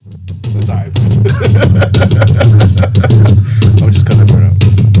Sorry. I'm just cutting that part out.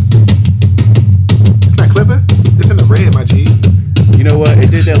 It's not clipping. It's in the red, my G. You know what?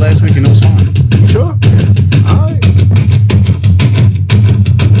 It did that last week and it was fine. You sure? Yeah. All right.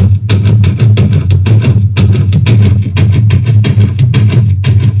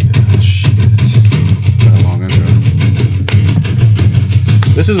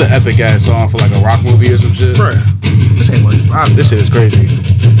 This is an epic ass song for like a rock movie or some shit. Bruh. This ain't much fun. This shit is crazy.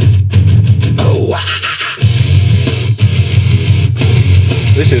 Oh.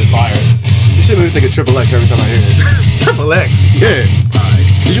 This shit is fire. This shit makes me think of Triple X every time I hear it. Triple X? Yeah.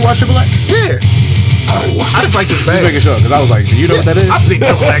 Right. Did you watch Triple X? Yeah. I just like this band. Just making sure, because I was like, do you know what that is? I've seen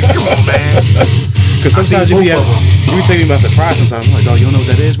Triple X. Come on, man. Because sometimes you be taking me by surprise sometimes. I'm like, dog, you don't know what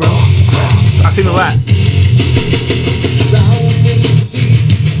that is, bro? I've seen a lot.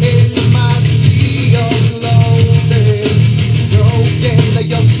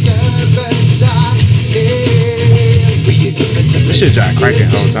 This shit John cranking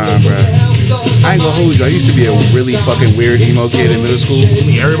the whole time, bro. I ain't gonna hold you. I used to be a really fucking weird emo kid in middle school.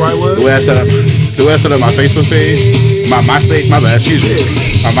 Everybody was? The way I set up my Facebook page, my MySpace, my bad, excuse me.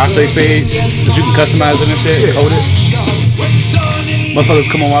 My MySpace page, because you can customize it and shit, code it.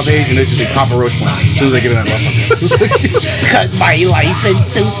 Motherfuckers come on my page and they just be Papa Roach playing as soon as they get in that motherfucker. Cut my life in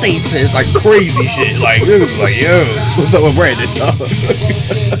 2 pieces. Like crazy shit. Like, it was like, yo, what's up with Brandon?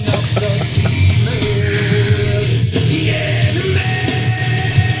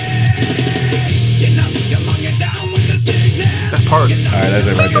 Alright, that's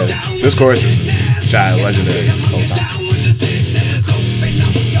it right there. This chorus is child legendary the whole time.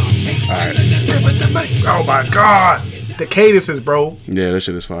 Alright. Oh my god. The cadences, bro. Yeah, that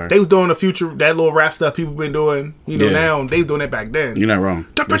shit is fire. They was doing the future, that little rap stuff people been doing. You know, now they was doing that back then. You're not wrong.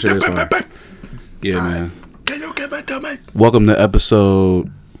 That shit is fire. Yeah, man. Can you give it to me? Welcome to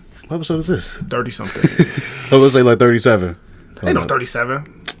episode. What episode is this? 30 something. I would say like 37. Ain't no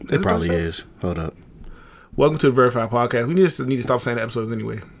 37. It probably is. Hold up. Welcome to the Verified Podcast. We need to stop saying the episodes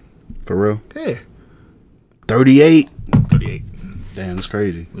anyway. For real? Yeah. 38. 38. Damn, that's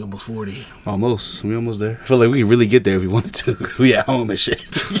crazy. We almost 40. Almost. We almost there. I feel like we can really get there if we wanted to. We at home and shit.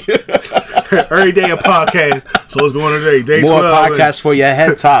 Every day a podcast. So what's going on today? Day More 12. podcasts for your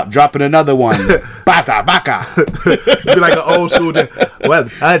head top. Dropping another one. Baka, baka. Be like an old school day. Well,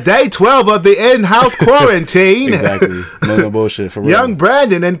 day 12 of the in-house quarantine. Exactly. No bullshit. For real. Young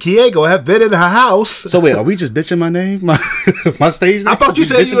Brandon and Keage have been in her house. So wait, are we just ditching my name? My stage name? I thought you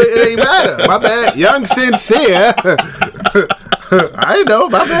said it ain't matter. My bad. Young Sincere. I ain't know.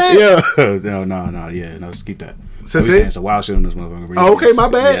 My bad. Yeah. No. Yeah. No, skip that. Sincere? We saying some wild shit on this motherfucker. Oh, okay. My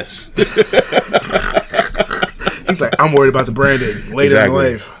bad. Yes. He's like, I'm worried about the branding later in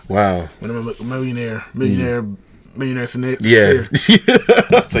life. Wow. When I'm a millionaire Sincere. Yeah.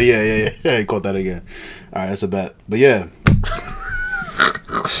 So yeah. I caught that again. All right, that's a bet. But yeah.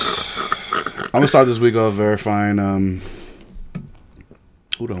 I'm gonna start this week off verifying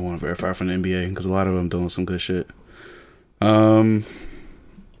who do I want to verify from the NBA, because a lot of them doing some good shit. I'm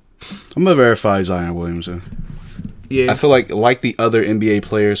gonna verify Zion Williamson. Yeah, I feel like the other NBA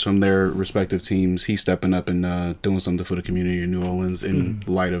players from their respective teams, he's stepping up and doing something for the community in New Orleans in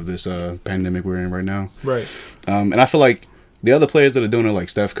light of this pandemic we're in right now. Right. And I feel like the other players that are doing it, like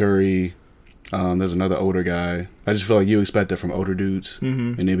Steph Curry, there's another older guy. I just feel like you expect it from older dudes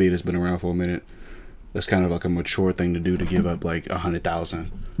in the NBA that's been around for a minute. That's kind of like a mature thing to do, to give up like $100,000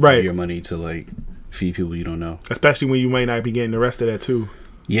 of your money to like feed people you don't know. Especially when you might not be getting the rest of that too.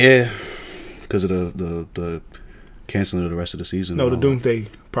 Yeah, because of the canceling of the rest of the season. No, the doomsday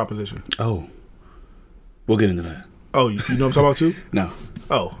proposition. Oh, we'll get into that. Oh, you know what I'm talking about too? No.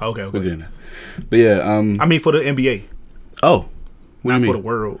 Oh, okay. We'll get into that. But yeah, I mean for the NBA. Oh, what not do you mean? For the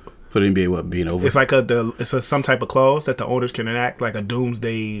world. For the NBA, what, being over? It's like some type of clause that the owners can enact, like a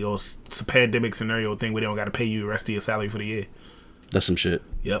doomsday or some pandemic scenario thing where they don't got to pay you the rest of your salary for the year. That's some shit.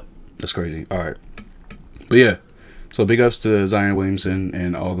 Yep. That's crazy. All right. But yeah, so big ups to Zion Williamson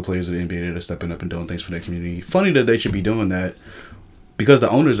and all the players of the NBA that are stepping up and doing things for their community. Funny that they should be doing that because the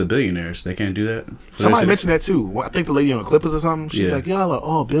owners are billionaires. They can't do that. Somebody mentioned that too. I think the lady on the Clippers or something. She's like, y'all are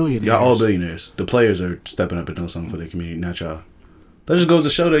all billionaires. Y'all all billionaires. The players are stepping up and doing something for their community, not y'all. That just goes to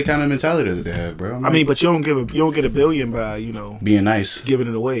show the kind of mentality that they have, bro. I mean, but you don't get $1 billion by, being nice, giving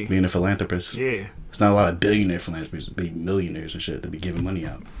it away, being a philanthropist. Yeah, it's not a lot of billionaire philanthropists, big millionaires and shit that be giving money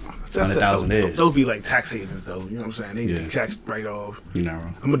out. 100,000 is. Those be like tax havens, though. You know what I'm saying? They get taxed right off. You're not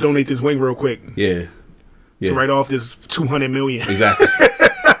wrong. I'm gonna donate this wing real quick. Yeah. To write off this $200 million. Exactly.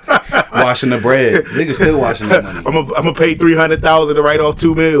 Washing the bread, niggas still washing that money. I'm gonna pay $300,000 to write off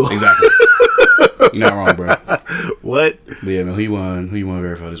 $2 million. Exactly. You're not wrong, bro. What? But yeah, man, who you want to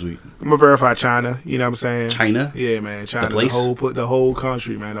verify this week? I'm gonna verify China. You know what I'm saying? China? Yeah, man. China. The place? The whole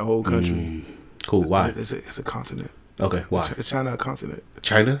country, man. The whole country. Cool. Why? It's a continent. Okay, why? Is China a continent?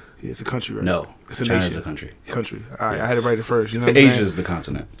 China? Yeah, it's a country, right? No. It's a China's nation. a country. Country. All right, I had it right at first. You know what I'm saying? Asia's the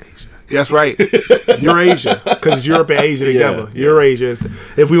continent. Asia. That's right. Eurasia. Because it's Europe and Asia together. Yeah. Eurasia is,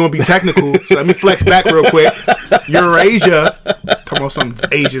 if we want to be technical, so let me flex back real quick. Eurasia. Talking about some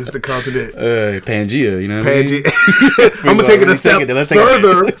Asia's the continent. Pangea, you know what I mean? Pangea. I'm going to take it a step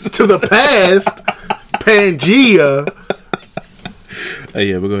further to the past. Pangea.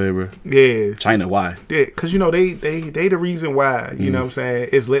 Yeah, but go ahead, bro. Yeah. China, why? Yeah, because, you know, they the reason why, you know what I'm saying,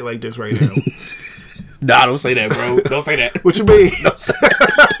 it's lit like this right now. Nah, don't say that, bro. Don't say that. What you mean?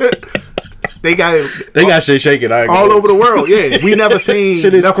 They got shit shaking. all over the world. Yeah, we never seen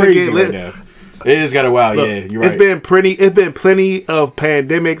shit is nothing crazy get lit. right now. It is got a wow. Look, yeah, you're right. It's been plenty of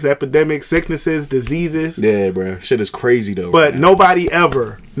pandemics, epidemics, sicknesses, diseases. Yeah, bro. Shit is crazy though. But no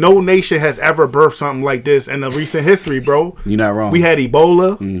nation has ever birthed something like this in the recent history, bro. You're not wrong. We had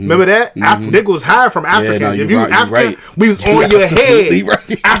Ebola. Mm-hmm. Remember that? Niggas was hired from Africans. Yeah, no, if you right, African, right. we was on your head.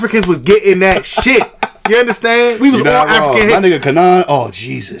 Right. Africans was getting that shit. You understand? We was on African head. My nigga Kanan. Oh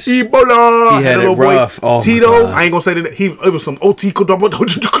Jesus. Ebola. He had it rough. Oh, Tito. I ain't gonna say that. It was some OT. We was on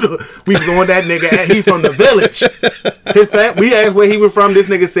that nigga. He from the village. We asked where he was from. This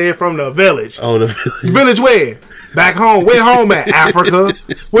nigga said from the village. Oh, the village. Village where? Back home. Where home at? Africa.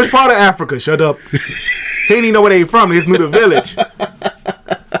 Which part of Africa? Shut up. He didn't even know where they from. He just knew the village.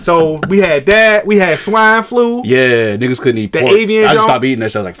 So we had that. We had swine flu. Yeah, niggas couldn't eat pork. Avian I just stopped eating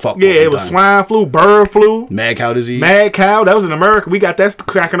that shit. I was like, fuck. Yeah, it was swine flu, bird flu, mad cow disease. Mad cow. That was in America. We got that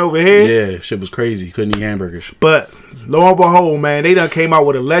cracking over here. Yeah, shit was crazy. Couldn't eat hamburgers. But lo and behold, man, they done came out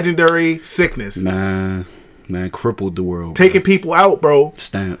with a legendary sickness. Man, crippled the world. Taking people out, bro.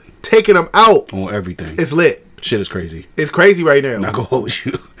 Stamp. Taking them out on everything. It's lit. Shit is crazy. It's crazy right now. I'm not gonna hold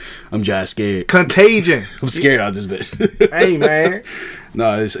you. I'm just scared. Contagion. I'm scared out this bitch. Hey, man.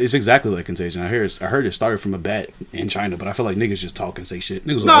 No, it's exactly like Contagion. I heard it started from a bat in China, but I feel like niggas just talk and say shit.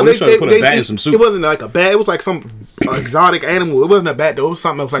 Niggas they trying to put a bat in some soup. It wasn't like a bat. It was like some exotic animal. It wasn't a bat though. It was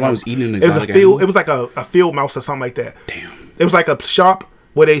something else. Was eating an exotic animal? It was like a field mouse or something like that. Damn. It was like a shop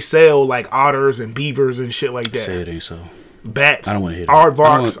where they sell like otters and beavers and shit like that. Say it ain't so. Bats. I don't want to hear that.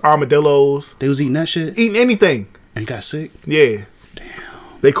 Aardvarks, armadillos. They was eating that shit? Eating anything. And got sick? Yeah. Damn.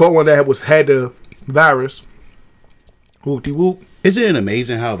 They caught one that had the virus. Whoop-de-whoop. Isn't it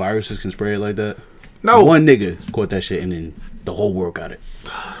amazing how viruses can spread like that? No. One nigga caught that shit and then the whole world got it.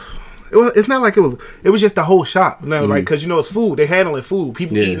 It's not like it was just the whole shop. No, like, because, you know, it's food. They handling food.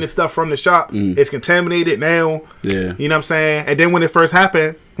 People eating the stuff from the shop. It's contaminated now. Yeah. You know what I'm saying? And then when it first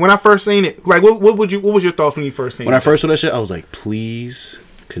happened, when I first seen it, like, what was your thoughts when you first seen it? When I first saw that shit, I was like, please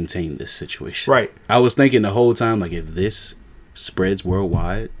contain this situation. Right. I was thinking the whole time, like, if this spreads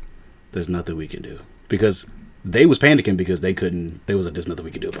worldwide, there's nothing we can do. Because they was panicking because they was like, there's nothing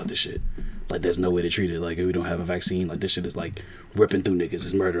we can do about this shit. Like, there's no way to treat it. Like, if we don't have a vaccine, like, this shit is like ripping through niggas,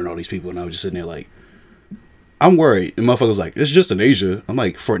 it's murdering all these people. And I was just sitting there like, I'm worried. And motherfuckers was like, it's just in Asia. I'm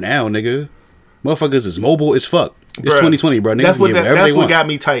like, for now, nigga, motherfuckers is mobile as fuck. It's 2020, bro. Niggas that's what got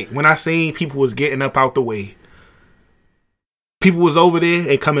me tight. When I seen people was getting up out the way. People was over there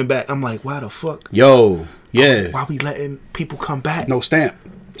and coming back. I'm like, why the fuck? Yo, yeah. Why we letting people come back? No, stamp.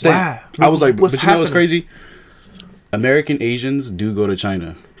 Why? I was like, but you know what's crazy? happening? American Asians do go to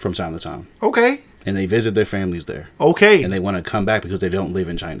China from time to time. Okay. And they visit their families there. Okay. And they want to come back because they don't live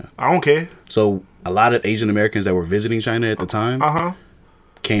in China. I don't care. So a lot of Asian Americans that were visiting China at the time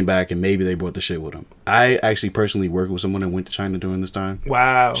came back and maybe they brought the shit with them. I actually personally worked with someone that went to China during this time.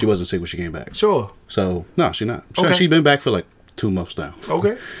 Wow. She wasn't sick when she came back. Sure. So, no, she's not. Okay. She's been back for like 2 months now.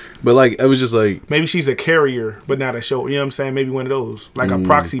 Okay. But like, it was just like, maybe she's a carrier, but not a show. You know what I'm saying? Maybe one of those. Like a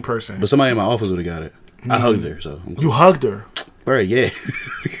proxy person. But somebody in my office would have got it. I hugged her, so. You hugged her? Right, yeah.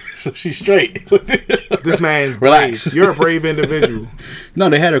 So she's straight. This man's relax. Brave. You're a brave individual. No,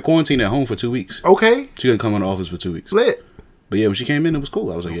 they had her quarantined at home for 2 weeks. Okay. She couldn't come in the office for 2 weeks. Lit. But yeah, when she came in, it was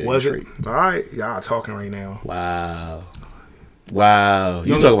cool. I was like, yeah, was it? All right. Y'all talking right now. Wow.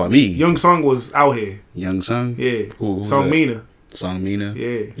 You talking about me. Young Sung was out here. Young Sung? Yeah. Who Sung Mina. Song Mina?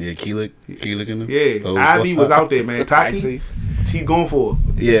 Yeah. Yeah, Keelik in them? Yeah. Oh, Ivy was out there, man. Taki, she going for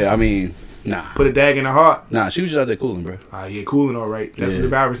it. Yeah, I mean, nah. Put a dag in her heart. Nah, she was just out there cooling, bro. Yeah, cooling all right. That's what the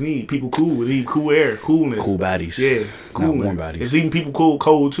virus need. People cool. We need cool air, coolness. Cool bodies. Yeah, cool. Not warm bodies. It's leaving people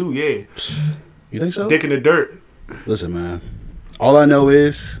cold too, yeah. You think so? Dick in the dirt. Listen, man. All I know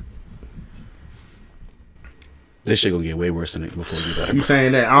is This shit gonna get way worse than it before you got. You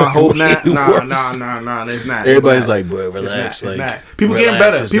saying that? I hope not. Nah. It's not. Everybody's like, bro, relax. It's like, not. People getting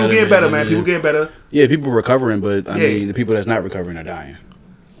better. People getting better, man. People getting better. Yeah, people recovering, but I mean, the people that's not recovering are dying.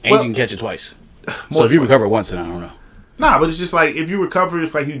 And you can catch it twice. So if you recover once, then I don't know. Nah, but it's just like if you recover,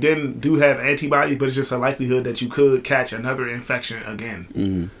 it's like you do have antibodies, but it's just a likelihood that you could catch another infection again.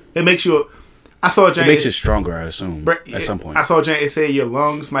 Mm-hmm. It makes you. It makes it stronger, I assume, at some point. I saw Jane. It said your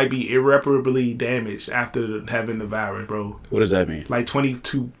lungs might be irreparably damaged after having the virus, bro. What does that mean? Like 20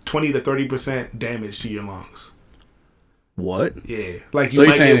 to 30% damage to your lungs. What? Yeah, like you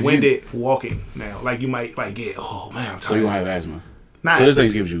might get winded walking now. Like you might get. Oh man, I'm tired. So you won't have asthma. So this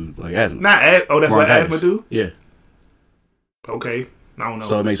thing gives you like asthma. That's what asthma do? Yeah. Okay. I don't know.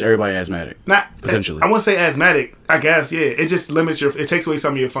 So it makes everybody asthmatic. Potentially. I wouldn't say asthmatic. I guess, yeah. It just limits it takes away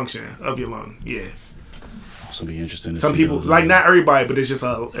some of your function of your lung. Yeah. So it'll be interesting to some people, like not everybody, but it's just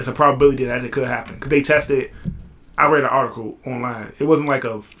it's a probability that it could happen. Because they tested, I read an article online. It wasn't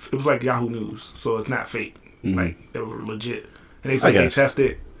it was like Yahoo News. So it's not fake. Mm-hmm. Like, they were legit. And they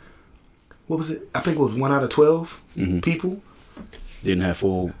tested, what was it? I think it was 1 out of 12 people. Didn't have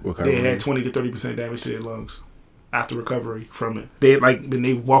full recovery. They had 20 to 30% damage to their lungs after recovery from it. They when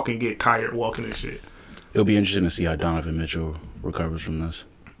they walk and get tired walking and shit. It'll be interesting to see how Donovan Mitchell recovers from this.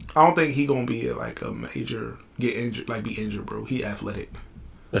 I don't think he gonna be like a major be injured, bro. He athletic.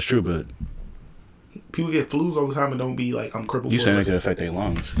 That's true, but people get flus all the time and don't be like, I'm crippled. You saying it could affect their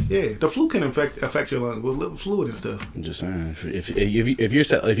lungs? Yeah, the flu can affect your lungs with fluid and stuff. I'm just saying,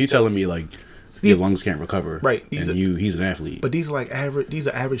 if you're telling me like your lungs can't recover, right? He's an athlete, but these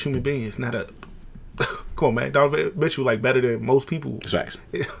are average human beings, not a. Come on, man. Donovan Mitchell better than most people. That's facts.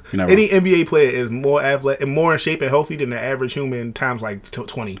 Any NBA player is more athletic and more in shape and healthy than the average human times like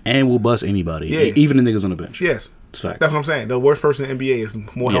 20. And will bust anybody. Yeah. Even the niggas on the bench. Yes. That's facts. That's what I'm saying. The worst person in the NBA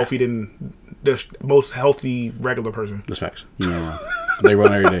is more healthy than the most healthy regular person. That's facts. They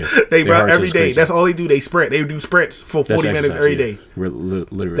run every day. They run every day. Crazy. That's all they do. They sprint. They do sprints for 40 minutes every day.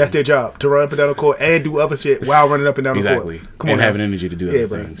 Literally. That's their job, to run up and down the court and do other shit while running up and down the court. Exactly. Come on, and having energy to do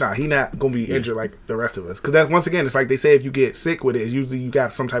other things. Nah, he not going to be injured like the rest of us. Because once again, it's like they say if you get sick with it, it's usually you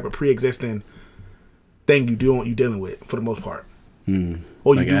got some type of pre-existing thing you're dealing with for the most part.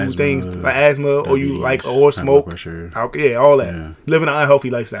 Or you do asthma, things like asthma, diabetes, or smoke. All that. Yeah. Living an unhealthy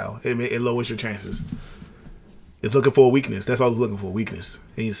lifestyle, it lowers your chances. It's looking for a weakness. That's all it's looking for, weakness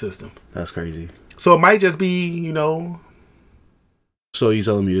in your system. That's crazy. So it might just be, So you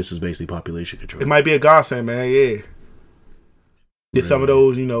telling me this is basically population control? It might be a godsend, man. Yeah. Get some of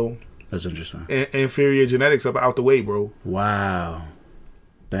those, That's interesting. Inferior genetics out the way, bro. Wow.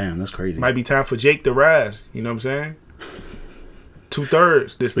 Damn, that's crazy. Might be time for Jake to rise. You know what I'm saying?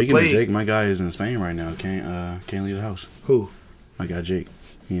 2/3. Speaking of Jake, my guy is in Spain right now. Can't leave the house. Who? My guy Jake.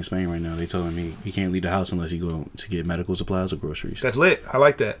 He in Spain right now. They telling me he can't leave the house unless he go to get medical supplies or groceries. That's lit. I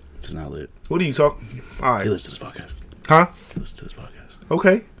like that. It's not lit. What are you talking? All right. He listens to this podcast. Huh? He listens to this podcast.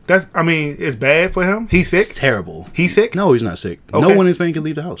 Okay. It's bad for him. He's sick. It's terrible. He's sick? No, he's not sick. Okay. No one in Spain can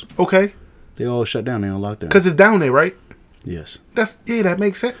leave the house. Okay. They all shut down. They on lockdown. Because it's down there, right? Yes. That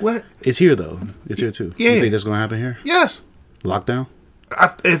makes sense. What? It's here though. It's here too. Yeah. You think that's gonna happen here? Yes. Lockdown? I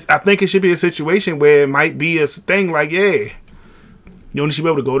think it should be a situation where it might be a thing like, you only should be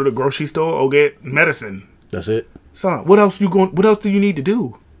able to go to the grocery store or get medicine. That's it. Son, what else do you need to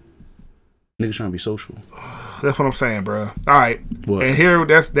do? Niggas trying to be social. That's what I'm saying, bro. All right. What? And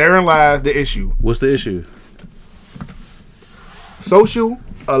therein lies the issue. What's the issue? Social,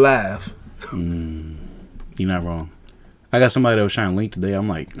 alive. You're not wrong. I got somebody that was trying to link today. I'm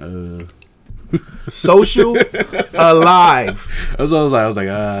like, Social, alive. That's what I was like,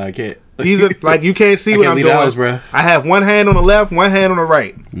 I can't. These are like, you can't see what I'm doing. House, bro. I have one hand on the left, one hand on the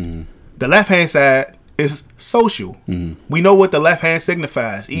right. The left hand side is social. We know what the left hand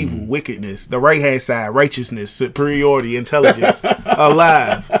signifies: evil, wickedness. The right hand side, righteousness, superiority, intelligence,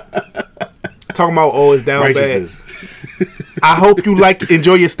 alive. Talking about it's down bad. I hope you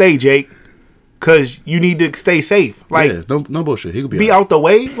enjoy your stay, Jake. Cause you need to stay safe. Like, no bullshit. He could be out the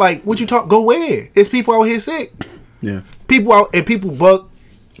way. Like, what you talk? Go where? It's people out here sick. Yeah. People out and people bug.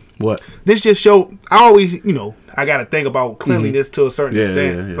 What? This just show. I always, I got to think about cleanliness to a certain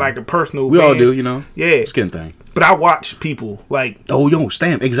extent, like a personal. We all do, Yeah, skin thing. But I watch people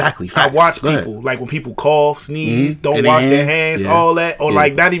stamp exactly. Facts. I watch people like when people cough, sneeze, don't wash their hands, all that, or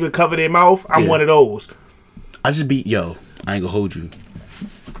like not even cover their mouth. I'm one of those. I just I ain't gonna hold you.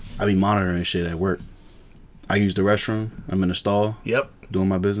 I be monitoring shit at work. I use the restroom. I'm in the stall. Yep. Doing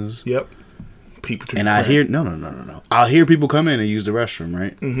my business. Yep. People. And I hear no. I'll hear people come in and use the restroom.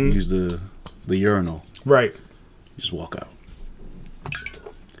 Right. Use the urinal. Right. Just walk out.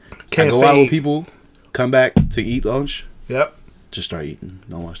 Can't I go out with people. come back to eat lunch, Yep. just start eating.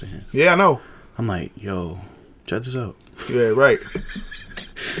 Don't wash their hands. Yeah, I know. I'm like, yo, check this out. Yeah, right.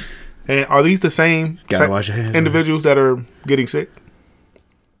 And are these the same Gotta wash your hands, individuals that are getting sick?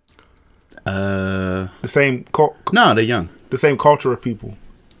 The same no, they're young. The same culture of people.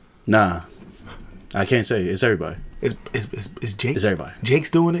 Nah, I can't say it's everybody. Is Jake? It's everybody. Jake's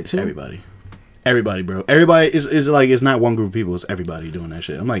doing it too. Everybody, bro. Everybody is like, it's not one group of people. It's everybody doing that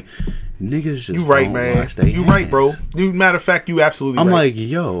shit. I'm like, niggas just you right, don't man. wash their You hands. right, bro. You matter of fact, you absolutely. I'm right. like,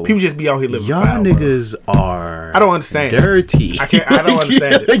 yo, people just be out here living. Y'all foul, niggas are. I don't understand. Dirty. I don't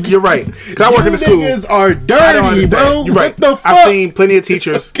understand it. You're right. Cause I work in the school. Niggas are dirty, bro. You're right. What the fuck? I've seen plenty of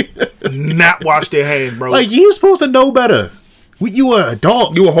teachers not wash their hands, bro. Like, you supposed to know better. You are an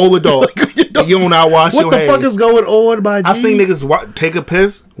adult. You a whole adult. You don't not wash your hands. What the fuck is going on, my G? I've seen niggas take a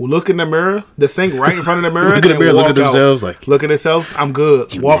piss, look in the mirror, the sink right in front of the mirror, look at the mirror, look at themselves, like, look at themselves. I'm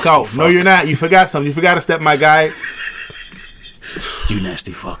good. Walk out. Fuck. No, you're not. You forgot something. You forgot to step, my guy. You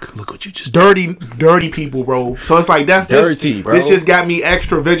nasty fuck. Look what you just dirty people, bro. So it's like that's dirty, bro. This just got me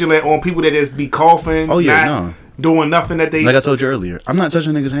extra vigilant on people that just be coughing. Oh yeah, doing nothing that they. Like I told you earlier, I'm not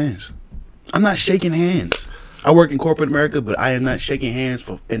touching niggas' hands. I'm not shaking hands. I work in corporate America, but I am not shaking hands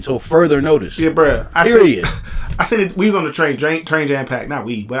until further notice. Yeah, bro. Period. I seen it. We was on the train jam packed. Not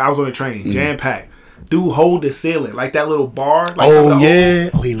we, but I was on the train jam packed. Dude, hold the ceiling like that little bar. Like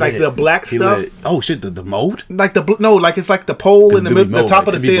he like the black stuff. Oh shit, the mold. Like like it's like the pole in the middle, the top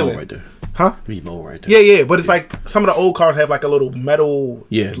of the ceiling. Right there. Huh? Be mold right there. Yeah, but it's like some of the old cars have like a little metal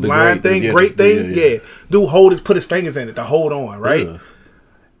line thing, grate thing. Yeah. Dude, put his fingers in it to hold on, right? Yeah.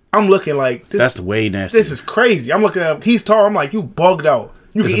 I'm looking like this. That's way nasty. This is crazy. I'm looking at him. He's tall. I'm like, you bugged out.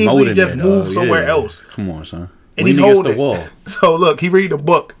 You can easily just move somewhere else. Come on, son. And he's holding the wall. So look, he read the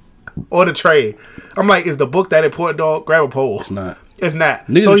book on the tray. I'm like, is the book that important, dog? Grab a pole. It's not. It's not.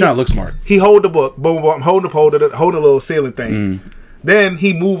 Niggas so trying to look smart. He hold the book. Boom, boom. I'm holding the pole. Holding a little ceiling thing. Then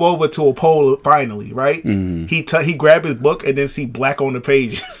he move over to a pole finally, right? He grab his book and then see black on the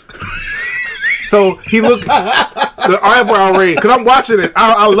pages. So he look the eyebrow raised because I'm watching it.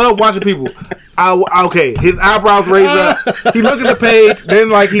 I love watching people. Okay, his eyebrows raised up. He look at the page, then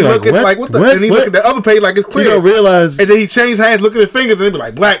like he looking like what the, and he look at the other page like it's clear. You don't realize, and then he changed hands, look at his fingers, and he be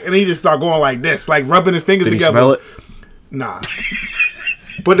like black, and he just start going like this, like rubbing his fingers together. Did he smell it? Nah.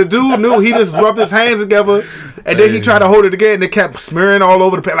 But the dude knew. He just rubbed his hands together, and then he tried to hold it again, and it kept smearing all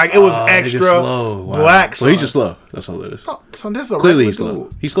over the page. Like it was extra slow. Black. So he's just slow. That's all it is. Oh, so this is a clearly he's slow.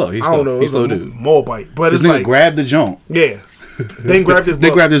 Dude. He's slow. He's I slow. don't know. He's slow, dude. More bite, but this it's nigga like grabbed the joint. Yeah. Then grabbed his book. They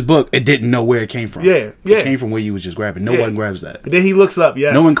grabbed his book and didn't know where it came from. Yeah. It came from where you was just grabbing. No one grabs that. And then he looks up.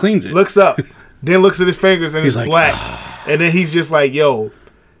 Yes. No one cleans it. Looks up. Then looks at his fingers and he's like, black. And then he's just like, yo.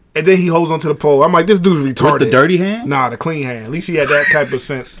 And then he holds onto the pole. I'm like, this dude's retarded. With the dirty hand? Nah, the clean hand. At least he had that type of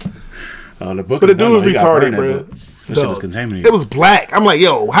sense. The book, but the dude was retarded, bro. That shit was contaminated. It was black. I'm like,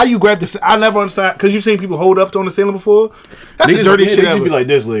 yo, how you grab this? I never understand because you've seen people hold up on the ceiling before. That's the dirtiest shit ever. They be like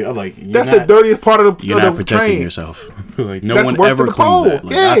this. Like, I'm like, that's the dirtiest part of the You're not protecting train. Yourself. Like no one ever cleans that.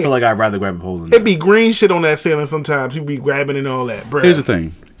 Like, I feel like I'd rather grab a pole than that. It be green shit on that ceiling sometimes. You be grabbing and all that, bro. Here's the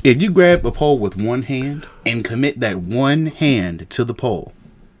thing: if you grab a pole with one hand and commit that one hand to the pole,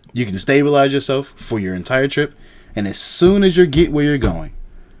 you can stabilize yourself for your entire trip. And as soon as you get where you're going,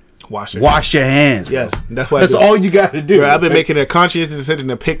 wash your hands. Bro. Yes, that's all you got to do. Bro, I've been making a conscientious decision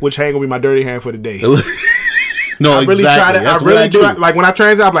to pick which hand will be my dirty hand for the day. No, I really tried it. I really tried. Like when I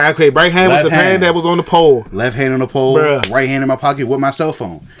transit, I'm like, okay, right hand was the hand that was on the pole. Left hand on the pole. Bruh. Right hand in my pocket with my cell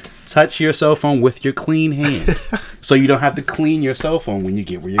phone. Touch your cell phone with your clean hand, so you don't have to clean your cell phone when you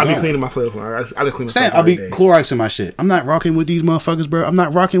get where you're going. I be cleaning my cell phone. I just clean my cell phone. I'll be Cloroxing my shit. I'm not rocking with these motherfuckers, bro. I'm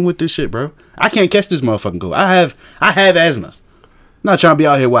not rocking with this shit, bro. I can't catch this motherfucking cold. I have asthma. I'm not trying to be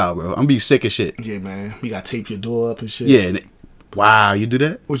out here wild, bro. I'm gonna be sick as shit. Yeah, man. You gotta tape your door up and shit. Yeah. Wow, you do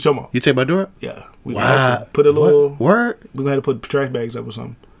that? What you talking about? You tape my door up? Yeah. We gonna have to put a little word. We gonna have to put trash bags up or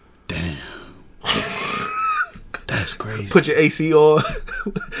something. Damn. That's crazy. Put your AC on.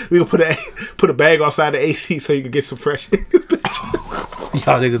 We gonna put a bag outside the AC so you can get some fresh.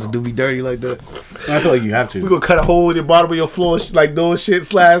 Y'all niggas do be dirty like that. I feel like you have to. We gonna cut a hole in the bottom of your floor, like those shit,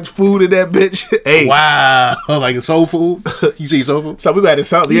 slide food in that bitch. Hey, wow, like a soul food. You see soul food? So we got to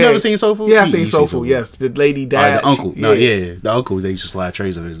something. You never seen soul food? Yeah, I seen soul food. Yes, the lady died. The uncle. No, yeah, the uncle. They just slide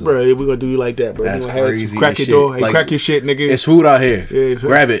trays on his. Bro, we gonna do you like that, bro. That's crazy. Crack your door. Hey, crack your shit, nigga. It's food out here. Yeah,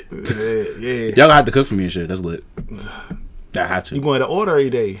 grab it. Yeah. Y'all gonna have to cook for me and shit. That's lit. I have to. You going to order every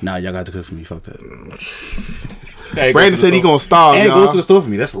day? Nah, y'all got to cook for me. Fuck that. Hey, Brandon said he gonna starve. And go to the store for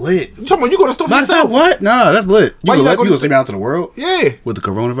me. That's lit. You going to the store for yourself? What? Nah, that's lit. You gonna send me out to the world? Yeah. With the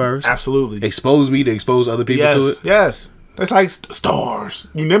coronavirus? Absolutely. Expose me to expose other people to it? Yes. That's like stars.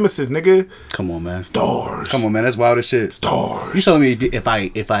 You nemesis, nigga. Come on, man. Stars. Come on, man. That's wild as shit. Stars. You telling me if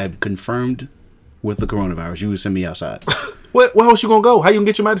I confirmed with the coronavirus, you would send me outside? Where else you gonna go? How you gonna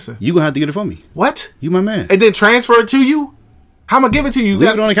get your medicine? You gonna have to get it from me. What? You my man. And then transfer it to you? How am I give it to you? Leave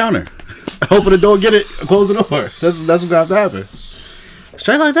it on the counter. Open the door, get it, close the door. That's what's gonna have to happen.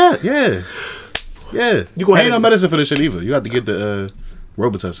 Straight like that, yeah. Yeah. You gonna ain't no medicine for this shit either. You have to get the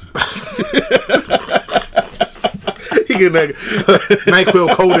Robitussin. He get that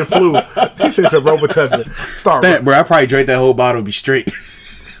NyQuil, cold and flu. He says a Robitussin. Stamp, bro. I probably drank that whole bottle and be straight.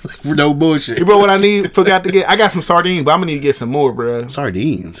 For no bullshit. Hey, bro, what I forgot to get. I got some sardines, but I'm gonna need to get some more, bro.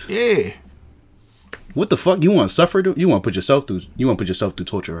 Sardines. Yeah. What the fuck? You want to suffer? You want to put yourself through? You want to put yourself through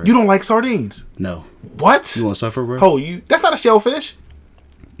torture, right? You don't like sardines? No. What? You want to suffer, bro? Oh, that's not a shellfish.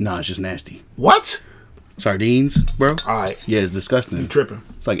 Nah, it's just nasty. What? Sardines, bro. All right. Yeah, it's disgusting. You tripping?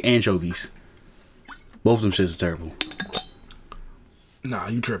 It's like anchovies. Both of them shits is terrible. Nah,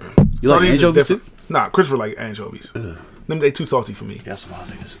 you tripping? You like anchovies too? Nah, Christopher like anchovies. Ugh. They too salty for me. That's some wild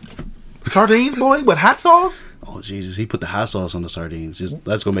niggas. Sardines, boy, with hot sauce. Oh Jesus, he put the hot sauce on the sardines. Just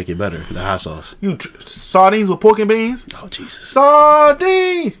that's gonna make it better. The hot sauce. Sardines with pork and beans. Oh Jesus.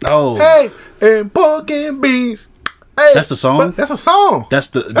 Sardine. Oh. Hey, and pork and beans. Hey, that's the song. That's a song. That's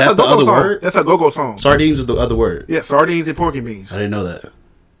the other song. word. That's a go-go song. Sardines is the other word. Yeah, sardines and pork and beans. I didn't know that.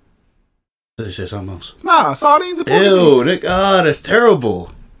 This shit something else. Nah, sardines and pork and beans. Ew, oh, that's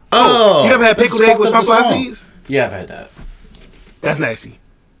terrible. Oh, you never had pickled egg with sunflower seeds? Yeah, I've had that. That's nasty.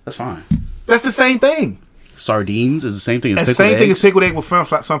 That's fine. That's the same thing. Sardines is the same thing as pickled eggs? The same thing as pickled egg with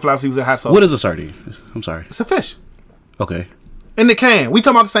sunflower seeds and hot sauce. What is a sardine? I'm sorry. It's a fish. Okay. In the can. We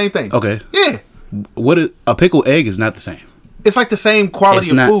talking about the same thing. Okay. Yeah. A pickled egg is not the same. It's like the same quality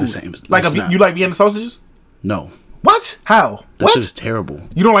of food. It's not the same. Like you like Vienna sausages? No. What? How? That shit is terrible.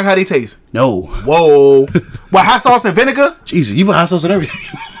 You don't like how they taste? No. Whoa. What, hot sauce and vinegar? Jesus, you put hot sauce and everything.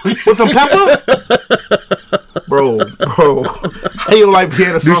 With some pepper? Bro. How you like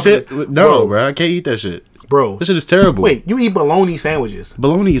Vienna sausage? No, bro. I can't eat that shit. Bro. This shit is terrible. Wait, you eat bologna sandwiches.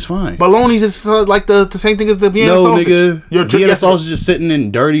 Bologna is fine. Bologna is like the same thing as the Vienna sausage. No, nigga. Vienna sausage is sitting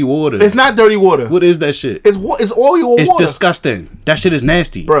in dirty water. It's not dirty water. What is that shit? It's oil or It's water. It's disgusting. That shit is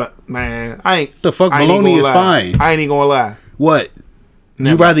nasty. Bruh, man. The fuck? Bologna is fine. I ain't even gonna lie. What?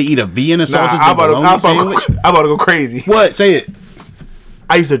 Never. You rather eat a Vienna sausage than bologna sandwich? I'm about to go crazy. What? Say it.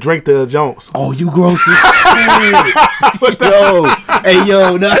 I used to drink the Jones. Oh, you gross as shit. Yo. Hey,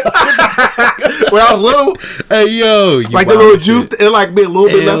 yo. No. When I was little. Hey, yo. Like the little juice. It like be a little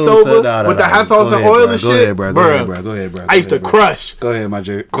bit left over. With the hot sauce and oil and shit. Go ahead, bro. Go ahead, bro. I used to crush. Go ahead, my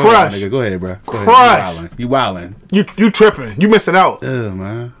J. Crush. Go ahead, bro. Crush. You wildin'. You tripping. You missing out. Ugh,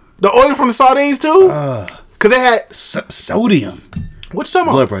 man. The oil from the sardines, too? Because they had... sodium. What you talking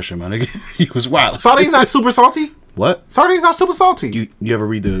about? Blood pressure, man. He was wild. Sardines not super salty? What? Sardines not super salty. You ever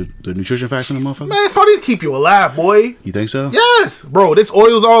read the nutrition facts in the motherfucker? Man, sardines keep you alive, boy. You think so? Yes. Bro, this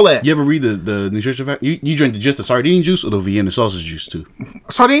oil's all that. You ever read the nutrition fact? You drink just the sardine juice or the Vienna sausage juice too?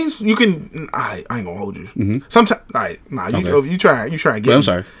 Sardines, you can... I ain't gonna hold you. Mm-hmm. Sometimes... you try and get me. I'm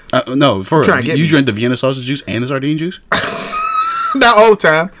sorry. No, for real. You drink the Vienna sausage juice and the sardine juice? Not all the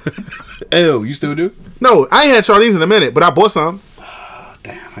time. Ew, you still do? No, I ain't had sardines in a minute, but I bought some.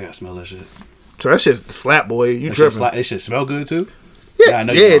 Damn, I gotta smell that shit. So that shit's slap, boy. You tripping. It should smell good too? Yeah,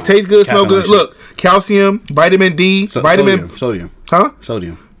 it tastes good, smell good. Look, calcium, vitamin D, Sodium. Huh?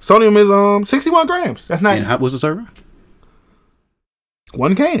 Sodium. Sodium is 61 grams. That's not... And what's the serving?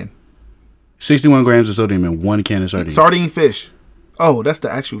 1 can. 61 grams of sodium in 1 can of sardines. Sardine fish. Oh, that's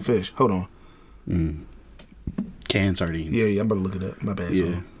the actual fish. Hold on. Canned sardines. Yeah, I'm about to look it up. My bad.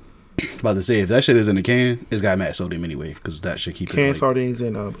 Yeah. About to say, if that shit is in a can, it's got mad sodium anyway, because that should keep it canned sardines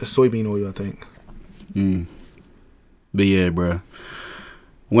and soybean oil, I think. But yeah, bro.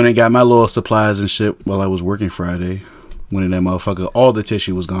 When I got my little supplies and shit while I was working Friday, when that motherfucker, all the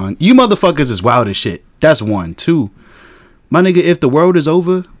tissue was gone. You motherfuckers is wild as shit. That's 1. 2, my nigga, if the world is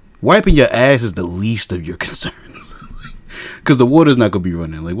over, wiping your ass is the least of your concerns. Because the water's not going to be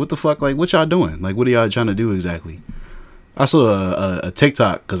running. Like, what the fuck? Like, what y'all doing? Like, what are y'all trying to do exactly? I saw a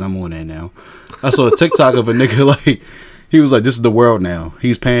TikTok, because I'm on there now. I saw a TikTok of a nigga, like, he was like, this is the world now.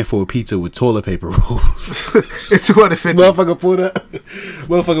 He's paying for a pizza with toilet paper rolls. It's $250.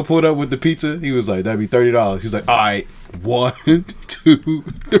 Motherfucker pulled up with the pizza. He was like, that'd be $30. He's like, all right, 1, 2,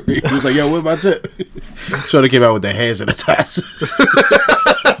 3. He was like, yo, what my tip? Shorty came out with their hand sanitizer.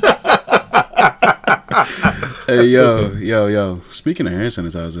 Hey, yo. Speaking of hand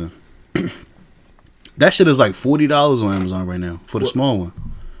sanitizer, that shit is like $40 on Amazon right now for the small one.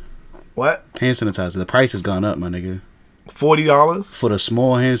 What? Hand sanitizer. The price has gone up, my nigga. $40 for the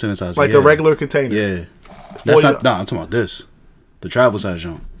small hand sanitizer. Like the regular container. Yeah. That's not. Nah, I'm talking about this. The travel size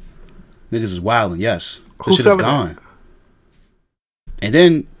junk. Niggas is wildin'. Yes, this shit is gone. That? And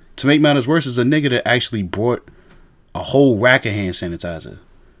then to make matters worse, is a nigga that actually brought a whole rack of hand sanitizer,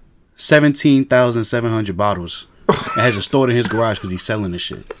 17,700 bottles, and has it stored in his garage because he's selling this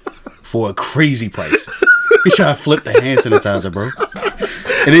shit for a crazy price. He trying to flip the hand sanitizer, bro.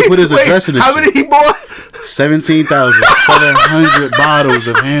 And he put his address in this shit. How many he bought? 17,700 bottles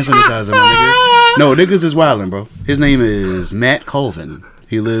of hand sanitizer, my nigga. No, niggas is wildin', bro. His name is Matt Colvin.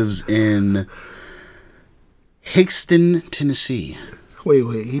 He lives in Hickston, Tennessee.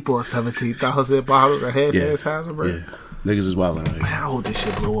 Wait. He bought 17,000 bottles of hand sanitizer, bro? Yeah. Niggas is wildin'. Man, I hope this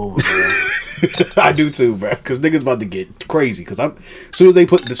shit blow over, bro. I do too, bro. Because niggas about to get crazy. Because as soon as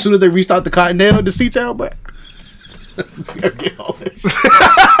they restart the Cottonelle, the C-Town, bro. Get all that shit.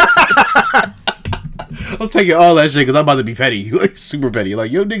 I'm taking all that shit because I'm about to be petty, like super petty.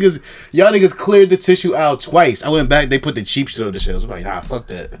 Like y'all niggas cleared the tissue out twice. I went back, they put the cheap shit on the shelves. I'm like, nah, fuck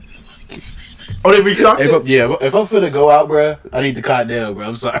that. Oh, they restocked it? If I'm finna go out, bro, I need the Cottonelle, bro.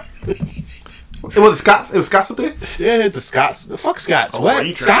 I'm sorry. It was Scott's. It was Scott's up there. Yeah, it's a Scott's. Fuck Scott's.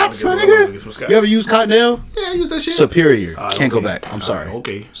 What? Scott's, my nigga. You ever use Cottonelle? Yeah, I use that shit. Superior. Can't go back. I'm sorry.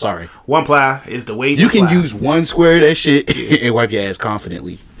 Okay. Sorry. One ply is the way. You can use one square of that shit and wipe your ass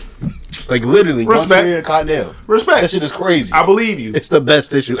confidently. Like literally, respect. One square of Cottonelle. Respect. That shit is crazy. I believe you. It's the best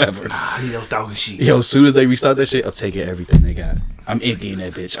tissue ever. I need those 1,000 sheets. Yo, as soon as they restart that shit, I'm taking everything they got. I'm emptying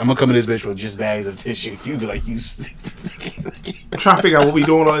that bitch. I'm gonna come in this bitch with just bags of tissue. You be like, you. I'm trying to figure out what we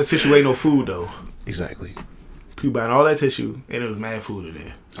doing with all this tissue. Ain't no food though. Exactly. People buying all that tissue and it was mad food in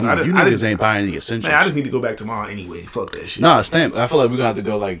there. So you niggas ain't buying the essentials. Man, I just need to go back tomorrow anyway. Fuck that shit. Nah, stamp. I feel like we're gonna have to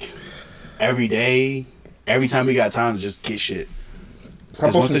go like every day, every time we got time to just get shit.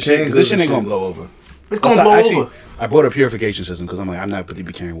 Because this shit ain't gonna blow over. It's gonna blow over. I bought a purification system because I'm like, I'm not going to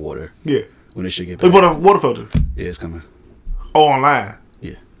be carrying water. Yeah. When this shit get bad. We bought a water filter. Yeah, it's coming. Oh, online.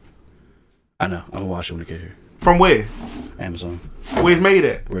 Yeah. I know. I'm gonna wash it when it get here. From where? Amazon. Where's it made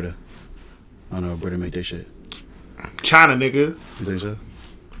at? Brita. I don't know. Brita make that shit. China, nigga. You think so?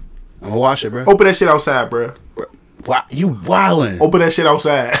 I'm gonna wash it, bro. Open that shit outside, bro. Why you wildin'? Open that shit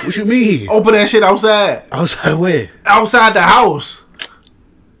outside. What you mean? Open that shit outside. Outside where? Outside the house.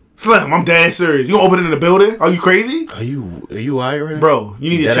 Slim, I'm dead serious. You gonna open it in the building? Are you crazy? Are you alright right now? Bro, you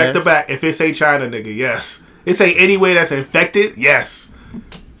need to check the back. If it say China, nigga, yes. It say anywhere that's infected, yes.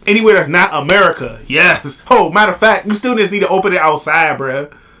 Anywhere that's not America, yes. Oh, matter of fact, you still just need to open it outside, bro.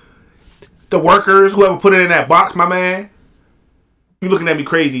 The workers, whoever put it in that box, my man. You looking at me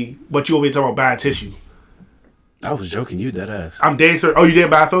crazy, but you over here talking about buying tissue. I was joking, you dead ass. I'm dead serious. Oh, you didn't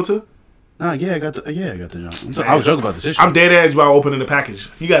buy a filter? Yeah, I got the junk. I was joking about the tissue. I'm dead ass about opening the package.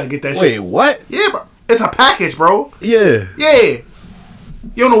 You gotta get that shit. Wait, what? Yeah, bro. It's a package, bro. Yeah. Yeah.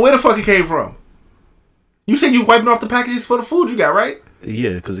 You don't know where the fuck it came from. You said you wiping off the packages for the food you got, right?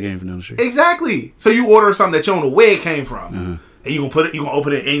 Yeah, because it came from down the street. Exactly. So you order something that you don't know where it came from, and you gonna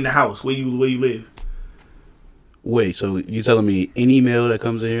open it in the house where you live. Wait, so you telling me any mail that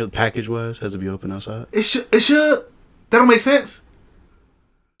comes in here, package wise, has to be open outside? It should. That don't make sense.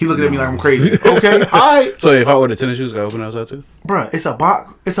 He looking at me like I'm crazy. Okay, all right. So if I order tennis shoes, I gotta open outside too? Bruh, it's a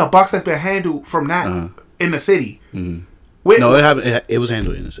box. It's a box that's been handled from that in the city. Mm-hmm. No, it happened. It was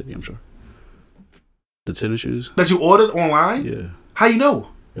handled in the city. I'm sure. The tennis shoes that you ordered online. Yeah. How you know?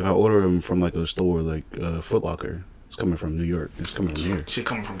 If I order them from like a store like Foot Locker, it's coming from New York. It's coming from here. Shit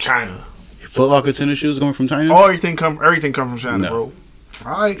coming from China. Foot Locker tennis shoes coming from China? Oh, everything come from China, bro.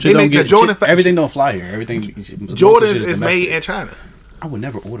 All right. They make the Jordan. Everything don't fly here. Everything. Jordans is made in China. I would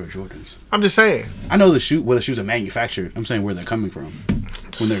never order Jordans. I'm just saying. I know where the shoes are manufactured. I'm saying where they're coming from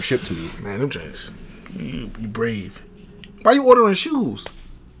when they're shipped to me. Man, them James, you brave. Why you ordering shoes?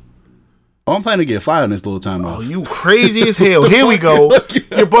 Oh, I'm planning to get fly on this little time off. Oh, you crazy as hell. Here we go.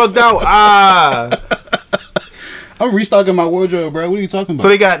 You're bugged out. I'm restocking my wardrobe, bro. What are you talking about? So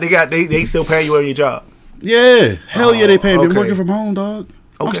they still paying you on your job? Yeah. Hell yeah, they paying me. I'm working from home, dog.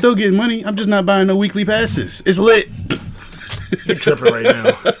 Okay. I'm still getting money. I'm just not buying no weekly passes. It's lit. You tripping right now.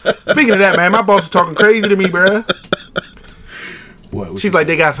 Speaking of that, man, my boss is talking crazy to me, bro. What she's like,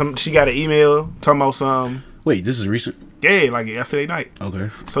 she got an email talking about some. Wait, this is recent? Yeah, like yesterday night. Okay.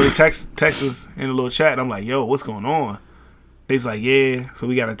 So they text us in a little chat. And I'm like, yo, what's going on? They was like, yeah. So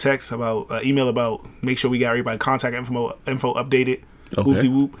we got a text about, email about, make sure we got everybody contact info updated. Okay.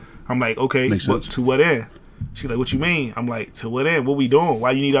 Whoop-de-whoop. I'm like, okay, to what end? She's like, what you mean? I'm like, to what end? What we doing?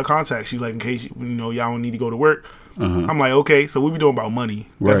 Why you need our contact? She's like, in case y'all don't need to go to work. I'm like, okay, so we be doing about money.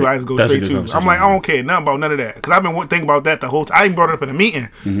 That's Right. what I just go That's a straight good to. I'm conversation, like, I yeah. don't care nothing about none of that. Because I've been thinking about that the whole time. I even brought it up in a meeting,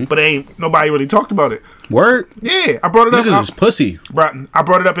 but nobody really talked about it. Word? Yeah, I brought it up. Niggas is pussy. I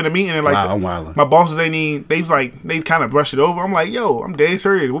brought it up in a meeting, and like Wow, I'm wildin'. my bosses, they kind of brushed it over. I'm like, yo, I'm dead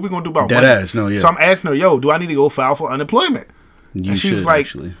serious. What we gonna do about Dead money? ass, no, yeah. So I'm asking her, yo, do I need to go file for unemployment? You And she should, was like,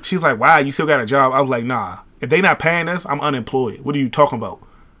 actually. wow, you still got a job? I was like, nah. If they not paying us, I'm unemployed. What are you talking about?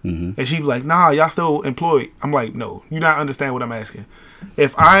 And she was like, nah, y'all still employed. I'm like, no, you not understand what I'm asking.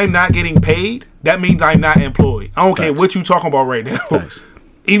 If I'm not getting paid, that means I'm not employed. I don't care what you talking about right now. Facts.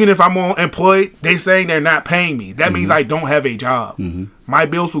 Even if I'm employed, they saying they're not paying me. That means I don't have a job. My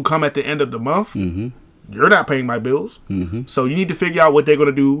bills will come at the end of the month. You're not paying my bills. So you need to figure out what they're going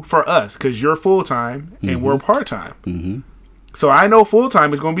to do for us because you're full-time and we're part-time. So I know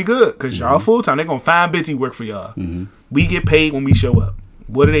full-time is going to be good because y'all full-time. They're going to find busy work for y'all. We get paid when we show up.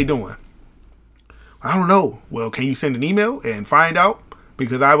 What are they doing? I don't know. Well, can you send an email and find out?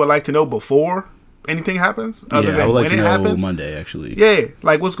 Because I would like to know before anything happens. Other Yeah, than I would like when to it know happens. Monday, actually. Yeah,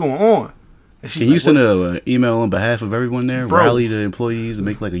 like what's going on? And she's Can you like, send an email on behalf of everyone there? Bro. Rally the employees and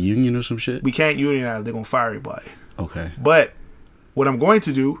make like a union or some shit? we can't unionize. They're going to fire everybody. Okay. But what I'm going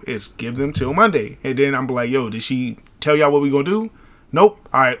to do is give them till Monday. And then I'm like, yo, did she tell y'all what we going to do? Nope.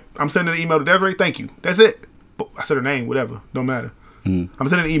 All right. I'm sending an email to Desiree. Thank you. That's it. I said her name. Whatever. Don't matter. I'm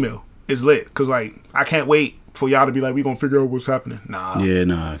sending an email. It's lit. Because, like, I can't wait for y'all to be like, we going to figure out what's happening. Nah. Yeah,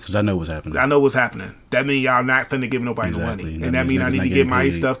 nah, because I know what's happening. I know what's happening. That means y'all not finna give nobody Exactly. no money. That And that means means I niggas need not to get getting my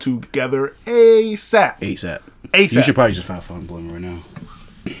paid. stuff together ASAP. ASAP. ASAP. You should probably just file for unemployment right now.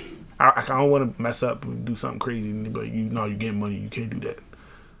 I don't want to mess up and do something crazy. And be like, you're getting money. You can't do that.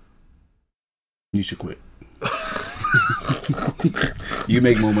 You should quit. You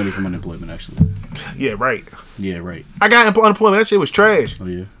make more money from unemployment, actually. Yeah, right. Yeah, right. I got unemployment. That shit was trash. Oh,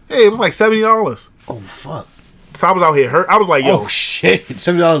 yeah? Hey, it was like $70. Oh, fuck. So I was out here hurt. I was like, yo, Oh, shit.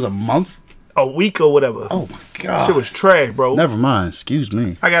 $70 a month? a week or whatever. Oh, my God. Shit was trash, bro. Never mind. Excuse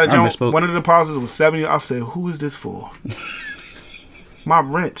me. I got a job. misspoke. One of the deposits was $70. I said, who is this for? My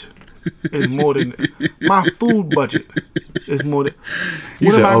rent is more than my food budget is more than.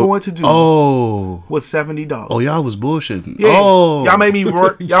 What am I going to do Oh. with $70? Oh, y'all was bullshitting. Yeah, Oh. y'all made me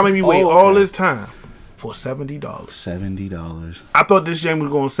work. Y'all made me wait Oh, all okay. this time for $70. $70. I thought this jam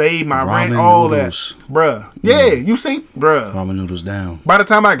was gonna save my rent, Ramen all noodles. that, bruh. Yeah, you see, bruh. Ramen noodles down. By the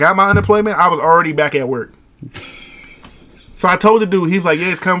time I got my unemployment, I was already back at work. So I told the dude, he was like,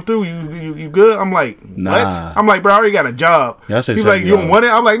 "Yeah, it's come through. You good?" I'm like, "What?" Nah. I'm like, "Bro, I already got a job." Yeah, I said He's like, "You don't $70. want it?"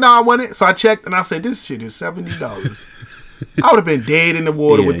 I'm like, "No, I want it." So I checked and I said, "This shit is $70." I would have been dead in the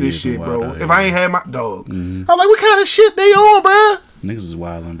water Yeah, with this you'd shit, been bro. wild out If here. I ain't had my dog, I'm like, "What kind of shit they on, bro? Niggas is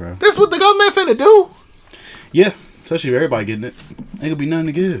wildin', bro. This what the government finna do, Yeah. Especially if everybody getting it. Ain't gonna be nothing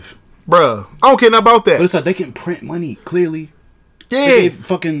to give. bro? I don't care nothing about But that." it's like they can print money, clearly. They Yeah, gave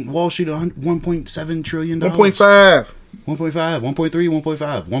fucking Wall Street $1.7 trillion. 1.5, 1.5, 1.3,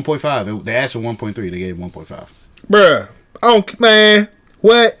 1.5, 1.5. They asked for 1.3. They gave 1.5. bro. I don't, man.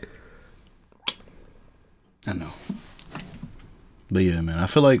 What? I know. But yeah, man, I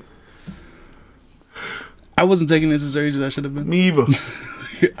feel like I wasn't taking this as serious as I should have been. Me either.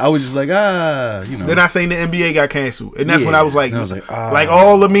 I was just like, you know. Then I saying the NBA got canceled, and that's when Yeah. I was like, And I was like, like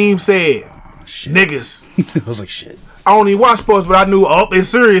all the memes said, shit. niggas. I was like, shit. I don't even watch sports, but I knew, it's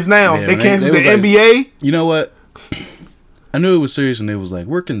serious now. Yeah, they when canceled they the was like- NBA. You know what? I knew it was serious, and they was like,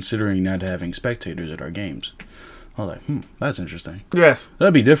 we're considering not having spectators at our games. I was like, that's interesting. Yes,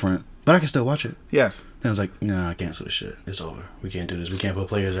 That'd be different, but I can still watch it. yes. Then I was like, nah, cancel this shit. It's over. We can't do this. We can't put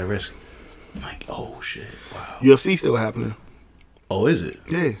players at risk. I'm like, oh shit, wow. UFC still happening. Oh, is it?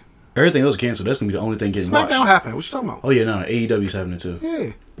 Yeah. Everything else canceled. That's gonna be the only thing getting SmackDown watched. happened. What you talking about? Oh yeah, no, AEW's happening too.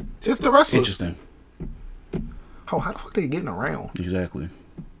 Yeah. Just the wrestlers. Interesting. Oh, how the fuck they getting around? Exactly.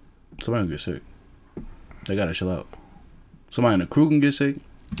 Somebody will get sick. They gotta chill out. Somebody in the crew can get sick.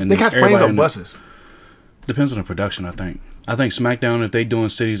 And They then got planes everybody on in the- buses. Depends on the production, I think. I think SmackDown, if they doing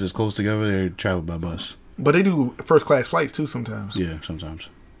cities that's close together, they travel by bus. But they do first class flights too sometimes. Yeah, sometimes.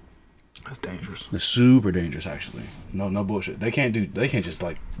 That's dangerous. It's super dangerous, actually. No bullshit. They can't just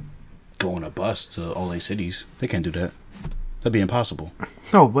like go on a bus to all these cities. They can't do that. That'd be impossible.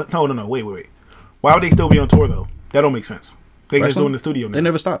 No, but no. Wait. Why would they still be on tour though? That don't make sense. They just Wrestling? doing the studio now. They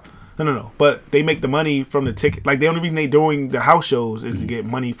never stop. No. But they make the money from the ticket. Like the only reason they doing the house shows is to get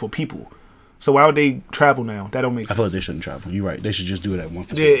money for people. So why would they travel now? That don't make I sense. feel like they shouldn't travel. You're right. They should just do it at one Yeah,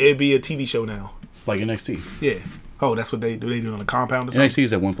 facility. it'd be a TV show now. Like NXT. Yeah. Oh, that's what they do. They do it on the compound or something. NXT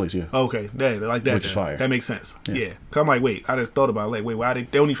is at one place, yeah. Okay, they like that. Which is then. fire. That makes sense. Yeah. Yeah. Cause I'm like, wait, I just thought about it. Like, wait, why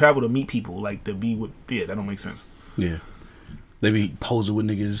they only travel to meet people? Like to be with. Yeah, that don't make sense. Yeah. They be posing with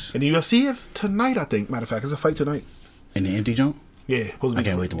niggas. And the UFC is tonight, I think. Matter of fact, it's a fight tonight. In the empty jump? Yeah. I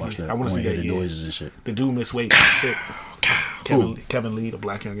can't wait to watch that. I want to see hear that, the noises and shit. The dude missed weight. Sick. Kevin Lee, the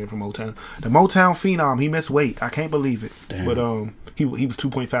black young from Motown. The Motown phenom, he missed weight. I can't believe it. Damn. But he was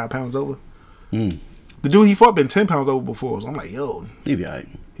 2.5 pounds over. Mm. The dude he fought been 10 pounds over before. So I'm like, yo. He be alright.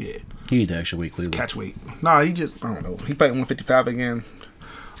 Yeah. He need the extra weight, clearly. Catch weight. Nah, he just, I don't know. He fighting 155 again.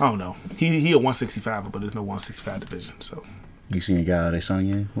 I don't know. He a 165, but there's no 165 division. So you seen a guy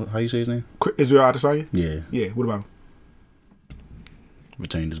Adesanya? How you say his name? Israel Adesanya? Yeah. Yeah. What about him?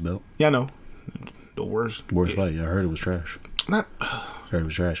 Retained his belt. Yeah, I know. The worst fight. I heard it was trash. Not. Heard it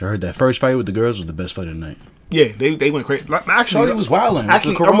was trash. I heard that first fight with the girls was the best fight of the night. Yeah, they went crazy. Actually, it was wilding.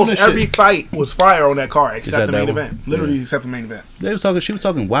 Actually, almost every fight was fire on that card except the main event. Literally, yeah. except the main event. She was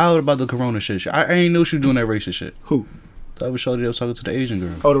talking wild about the Corona shit. I ain't know she was doing that racist shit. Who? That was shorty that was talking to the Asian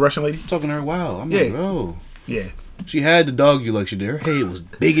girl. Oh, the Russian lady? Talking to her wild. I'm Yeah. like, bro. Yeah. She had the dog you like she did. Her head was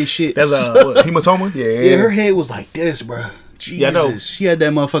big as shit. That's what, hematoma? Yeah. Yeah, her head was like this, bro. Jesus. Yeah, I know. She had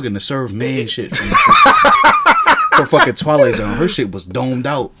that motherfucking to serve man shit. Her fucking Twilight Zone. Her shit was domed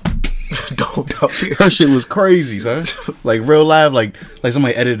out. Her shit was crazy, son. Like real live, like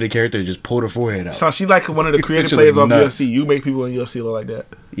somebody edited the character and just pulled her forehead out. So she like one of the creative players off UFC. You make people in UFC look like that.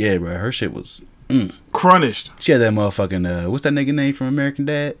 Yeah, bro. Her shit was crunched. She had that motherfucking what's that nigga name from American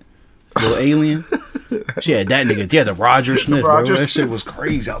Dad? Little alien. She had that nigga. She had the Roger Smith, bro. That shit was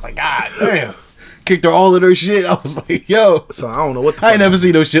crazy. I was like, God damn. Kicked her all of her shit. I was like, yo. So I don't know what the I ain't never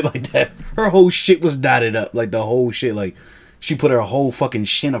seen no shit like that. Her whole shit was dotted up. Like the whole shit. Like she put her whole fucking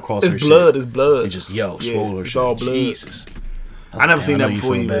shin across her blood, shit. It's blood. And just, swole her it's shit. all blood. Jesus. I never seen that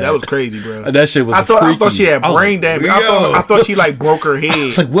before either. That was crazy, bro. That shit was I thought she had brain damage. I thought she like broke her head.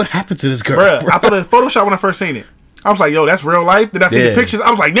 It's like, what happened to this girl? Bruh, I thought it was Photoshop when I first seen it. I was like, yo, that's real life. Then I see the pictures. I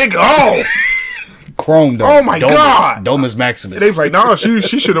was like, nigga, oh. Chrome though. Oh my God. Domus Maximus. They was like, nah, she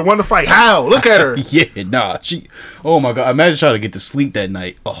should have won the fight. How? Look at her. Yeah, nah. Oh my God. Imagine trying to get to sleep that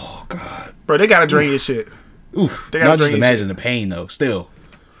night. Oh God. Bro, they gotta drain your shit. Oof. Not just imagine the pain though. Still.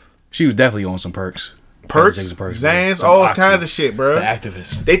 She was definitely on some perks. Xans, all kinds of shit, bro. The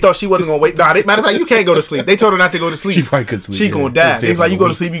activist. They thought she wasn't gonna wait. Nah, matter of fact, you can't go to sleep. They told her not to go to sleep. She probably could sleep. She gonna die. They was like, you go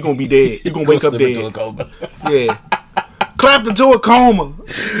to sleep, you gonna be dead. You gonna wake up dead. Yeah. Clapped into a coma.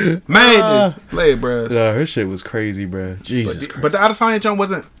 Madness. Play it, bro. Nah, her shit was crazy, bro. Jesus Christ. But the Adesanya jump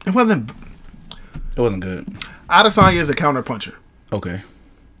wasn't good. Adesanya is a counter puncher. Okay.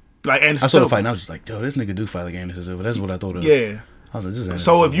 Like Anderson I saw the Silva. fight and I was just like, yo, this nigga do fight like Anderson Silva. That's what I thought of. Yeah. I was like, this is Anderson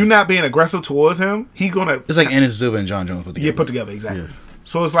So Silva. if you're not being aggressive towards him, he's gonna. It's like Anderson Silva and John Jones put together. Yeah, put together, exactly. Yeah.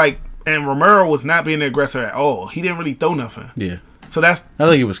 So it's like, and Romero was not being the aggressor at all. He didn't really throw nothing. Yeah. So that's. I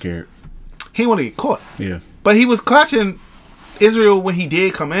think he was scared. He didn't want to get caught. Yeah. But he was clutching Israel when he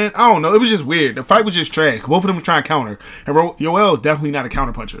did come in. I don't know. It was just weird. The fight was just trash. Both of them were trying to counter. And Yoel is definitely not a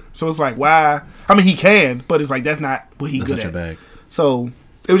counter puncher. So it's like, why? I mean, he can, but it's like, that's not what he's good at. Bag. So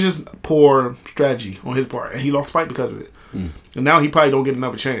it was just poor strategy on his part. And he lost the fight because of it. And now he probably don't get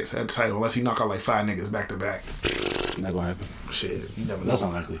another chance at the title unless he knock out like 5 niggas back to back. Not gonna happen. Shit, you never know. That's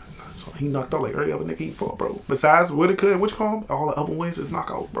unlikely. So he knocked out like every other nigga he fought, bro. Besides Whitaker and Whichcomb, all the other wins is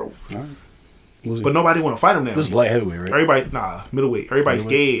knockouts, bro. All right. But nobody want to fight him now. This is light heavyweight, right? Everybody, middleweight. Everybody's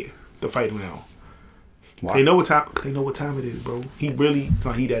scared to fight him now. Why? They know what time it is, bro. He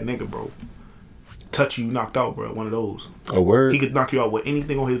that nigga, bro. Touch you, knocked out, bro. One of those. A word. He could knock you out with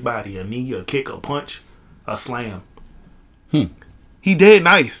anything on his body: a knee, a kick, a punch, a slam. He dead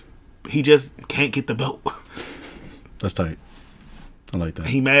nice. He just can't get the belt. That's tight. I like that.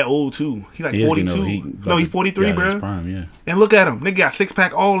 He mad old too. He like 42. He's 43, bro. Prime, yeah. And look at him. Nigga got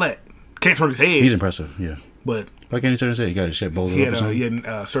 6-pack, all that. Can't turn his head. He's impressive, yeah. But why can't he turn his head? He got his shit bowled up or something? He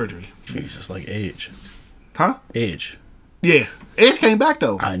had surgery. Jesus, like Edge. Huh? Edge. Yeah. Edge came back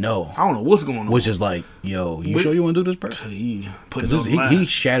though. I know. I don't know what's going on. Which is like, yo, you sure you want to do this, bro? He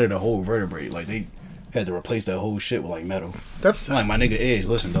shattered a whole vertebrae. Like they had to replace that whole shit with like metal. That's like my nigga Edge.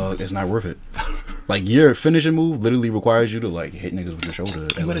 Listen, dog, it's not worth it. Like your finishing move literally requires you to like hit niggas with your shoulder.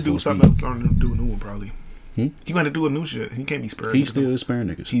 He gonna do something else or do a new one probably. He gonna do a new shit. He can't be sparing. He's still sparing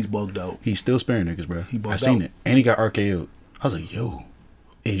niggas. He's bugged out. He's still sparing niggas, bro. I seen it, and he got RKO'd. I was like, yo,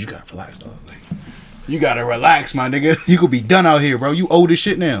 Edge, you gotta relax, dog. Like, you gotta relax, my nigga. You could be done out here, bro. You old as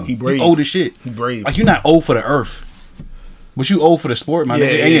shit now. He brave. You old as shit. He brave. Like you not old for the earth. But you old for the sport, my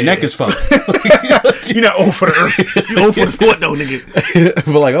nigga, and your neck is fucked. You not old for the earth. You old for the sport, though, nigga.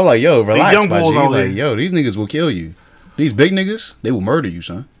 But like, I'm like, yo, relax, young my bulls G. on Like, yo, these niggas will kill you. These big niggas, they will murder you,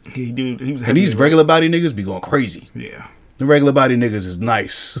 son. He was. And these regular body niggas be going crazy. Yeah. The regular body niggas is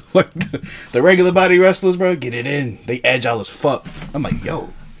nice. Like the regular body wrestlers, bro, get it in. They agile as fuck. I'm like, yo,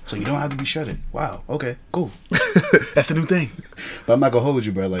 So you don't have to be shredded. Wow. Okay. Cool. That's the new thing. But I'm not gonna hold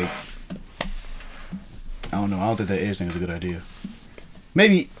you, bro. Like, I don't know. I don't think that Edge thing is a good idea.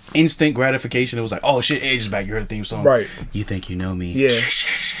 Maybe instant gratification. It was like, oh shit, Edge is back. You heard the theme song, right? You think you know me? Yeah.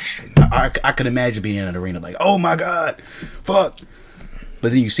 I could imagine being in an arena like, oh my god, fuck.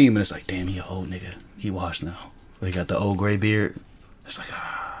 But then you see him and it's like, damn, he an old nigga. He washed now. He got the old gray beard. It's like,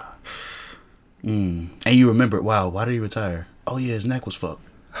 And you remember, wow, why did he retire? Oh yeah, his neck was fucked.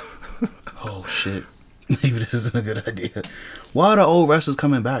 Oh shit. Maybe this isn't a good idea. Why are the old wrestlers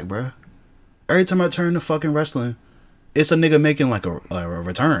coming back, bruh? Every time I turn to fucking wrestling, it's a nigga making like a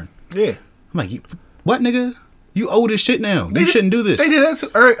return. Yeah. I'm like, what nigga? You old as shit now. You shouldn't do this. They did that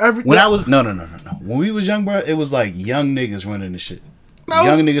too. When I was no. When we was young, bro, it was like young niggas running the shit. No.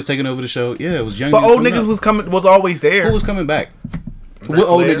 Young niggas taking over the show. Yeah, it was young. But old niggas was always there. Who was coming back? What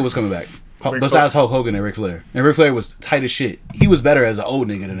old nigga was coming back? Besides Hulk Hogan and Ric Flair. And Ric Flair was tight as shit. He was better as an old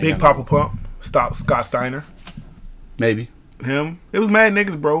nigga than a Big Papa Pump. Scott Steiner. Maybe. Him. It was mad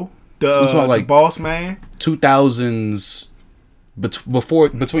niggas, bro. The Boss Man. 2000s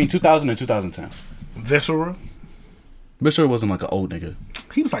between 2000 and 2010. Viscera wasn't like an old nigga.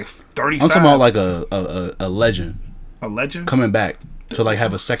 He was like 35. I'm talking about like a legend. A legend? Coming back to like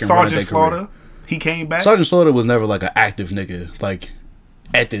have a second Sergeant Slaughter. He came back. Sergeant Slaughter was never like an active nigga. Like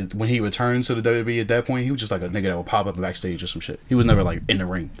when he returned to the WWE at that point, he was just like a nigga that would pop up backstage or some shit. He was never like in the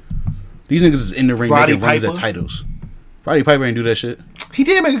ring. These niggas is in the ring making runs at titles. Roddy Piper ain't do that shit. He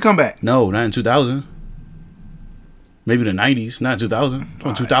did make a comeback. No, not in 2000. Maybe the 90s, not 2000.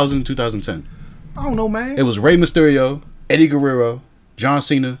 Right. 2000, 2010. I don't know, man. It was Rey Mysterio, Eddie Guerrero, John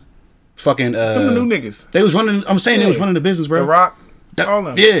Cena, fucking them the new niggas. They was running. I'm saying they was running the business, bro. The Rock. All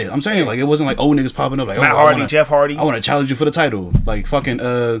them. Yeah, I'm saying like it wasn't like old niggas popping up like Matt Hardy, Jeff Hardy. I want to challenge you for the title. Like fucking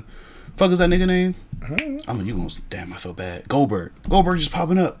fuck is that nigga name? I mean, you gonna damn. I feel bad. Goldberg just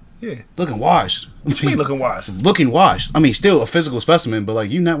popping up. Yeah, looking washed. What you mean looking washed? Looking washed. I mean, still a physical specimen, but like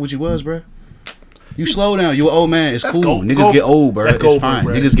you not what you was, bro. You slow down. You an old man. It's cool. Niggas get old, bro. It's fine.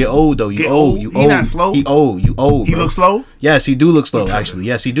 Bro. Niggas get old though. You old. You old. He not slow. He old. You old. He look slow. Yes, he do look slow. Actually,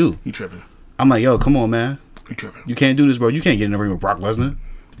 yes, he do. He tripping. I'm like, yo, come on, man. You tripping. You can't do this, bro. You can't get in the ring with Brock Lesnar.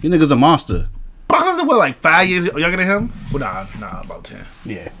 You niggas a monster. Brock Lesnar was like 5 years younger than him. Well, nah, about 10.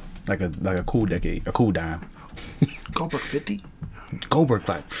 Yeah, like a cool decade, a cool dime. Goldberg 50. Goldberg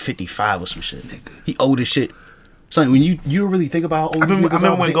like 55 or some shit, nigga. He old as shit. So when you really think about old I remember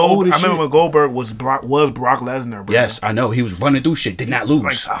when Goldberg was Brock Lesnar, bro. Yes, I know. He was running through shit, did not lose.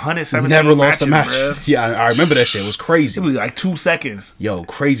 Like 117 never lost matches, a match. Bro. Yeah, I remember that shit. It was crazy. It was like 2 seconds. Yo,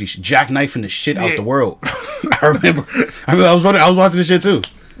 crazy shit. Jackknifing the shit out the world. I remember I was watching this shit too.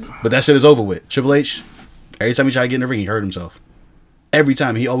 But that shit is over with. Triple H, every time he tried to get in the ring, he hurt himself. Every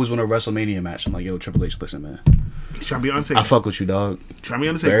time. He always won a WrestleMania match. I'm like, yo, Triple H, listen, man. He's trying to be Undertaker. I fuck with you, dog. Trying to be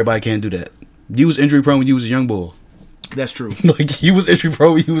Undertaker. But everybody can't do that. You was injury prone when you was a young boy. That's true. Like, you was injury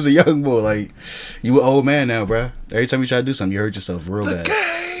prone when you was a young boy. Like, you an old man now, bruh. Every time you try to do something, you hurt yourself real bad.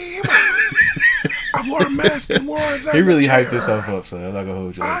 Game. I wore a mask and words. He really hyped himself up, so I'm not gonna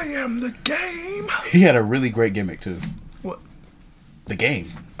hold you. I am the game. He had a really great gimmick, too. What? The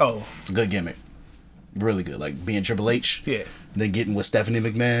game. Oh. Good gimmick. Really good. Like, being Triple H. Yeah. Then getting with Stephanie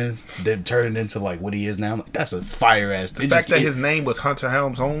McMahon, then turning into like what he is now. Like, that's a fire ass. The fact that his name was Hunter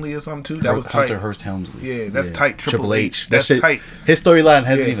Helms only or something too. That was tight. Hunter Hearst Helmsley. Yeah, that's tight. Triple H. That's shit, tight. His storyline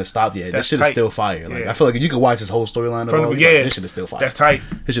hasn't even stopped yet. That shit tight. is still fire. Like I feel like you can watch his whole storyline. From like, this shit is still fire. That's tight.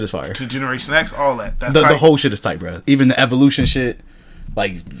 This shit is fire. To Generation X, all that. That's the tight. The whole shit is tight, bro. Even the evolution shit,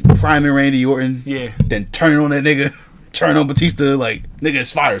 like priming Randy Orton. Yeah. Then turning on that nigga. Turn on Batista, like, nigga,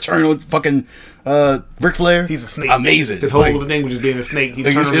 it's fire. Turn on fucking Ric Flair. He's a snake. Amazing. His whole name was just being a snake.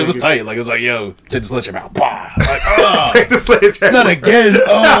 It was tight. Like, it was like, yo, take the sledgehammer out. Bah. Like, take the sledgehammer. Not again.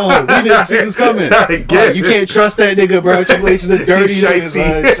 Oh, we didn't see this coming. Not again. Like, you can't trust that nigga, bro. Triple H is a dirty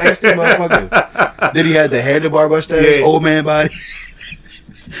nigga. Shiesty motherfucker. Then he had the handlebar mustache, old man body.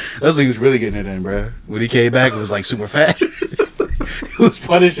 That's what he was really getting it in, bro. When he came back, it was like super fat. He was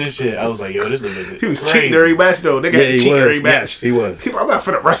punishing shit. I was like, yo, this nigga. He was cheating every match, though. Nigga had to cheat every match. Yes, he was. I'm not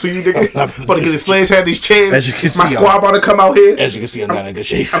finna wrestle you, nigga. I'm about to get his sledgehammer, these chairs. As you can see, my squad about to come out here. As you can see, I'm not in good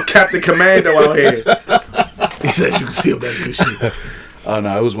shape. I'm Captain Commando out here. He said, you can see I'm not in good shape. Oh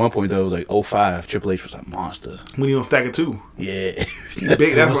no, it was one point though. It was like 05. Triple H was a monster. When he on Stacker 2. Yeah,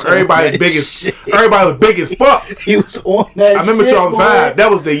 that's when everybody was big as everybody was big as fuck. He was on that. I remember 2005.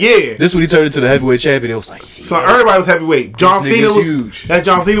 That was the year. This when he turned into the heavyweight champion. It was like so everybody was heavyweight. John Cena was huge. That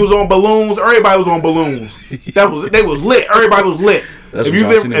John Cena was on balloons. Everybody was on balloons. They was lit. Everybody was lit. That's if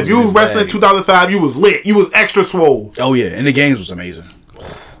you was wrestling in 2005, you was lit. You was extra swole. Oh yeah, and the games was amazing.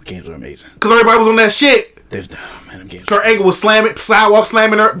 Games were amazing because everybody was on that shit. them games. Kurt Angle was sidewalk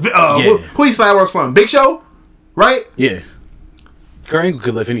slamming her. Who he sidewalk slamming? Big Show, right? Yeah. Kurt Angle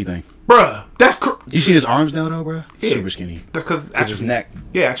could lift anything. Bruh, you see his arms now though, bro? Yeah. Super skinny. That's because his neck.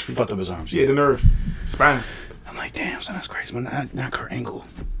 Yeah, actually fucked up his arms. Yeah, the nerves, spine. I'm like, damn, son, that's crazy. But not Kurt Angle.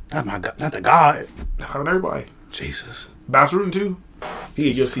 Not my God. Not the God. Having everybody. Jesus. Bass Rutten too.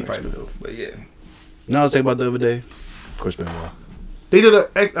 He a UFC fighter though, but yeah. You know what I was saying about the other day? Of course, it's been a while. They did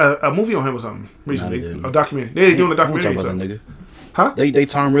a movie on him or something recently. A documentary. They doing a documentary. Talk about that nigga. Huh? They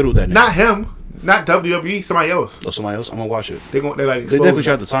Tom Riddle that nigga. Not him. Not WWE. Somebody else. Oh, somebody else. I'm gonna watch it. They definitely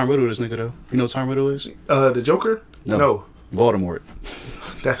tried to Tom Riddle this nigga though. You know what Tom Riddle is? The Joker? No. Voldemort.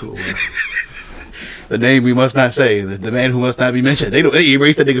 That's who it was. The name we must not say. The man who must not be mentioned. They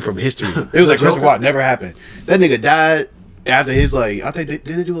erased that nigga from history. It was like Christopher Watt never happened. That nigga died after his I think did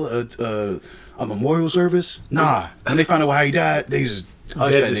they do a memorial service? Nah. When they found out how he died, they just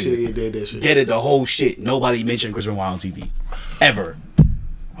hushed that nigga. Dead that shit. Dead it the whole shit. Nobody mentioned Chris Benoit on TV ever.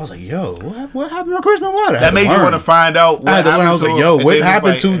 I was like, yo, what happened to Chris Benoit? That made you want to find out. I was like, yo, what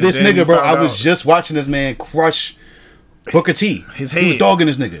happened to this nigga, bro? I was just watching this man crush Booker T. His head. He was dogging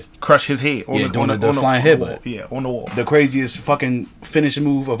this nigga. Crush his head. Doing the flying headbutt. Yeah, on the wall. The craziest fucking finishing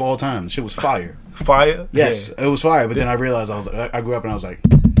move of all time. Shit was fire. Fire? Yes, it was fire. But then I realized I grew up and I was like,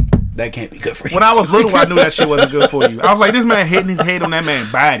 that can't be good for you. When I was little, I knew that shit wasn't good for you. I was like, this man hitting his head on that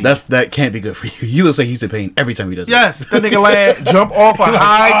man's body. That can't be good for you. He looks like he's in pain every time he does it. Yes, that nigga lad jump off a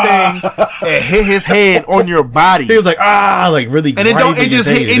high thing and hit his head on your body. He was like, like really. And it just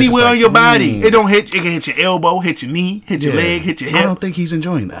hit anywhere on your body. It don't hit. It can hit your elbow, hit your knee, hit your leg, hit your hip. I don't think he's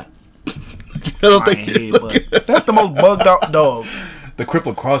enjoying that. I don't think. That's the most bugged out dog. The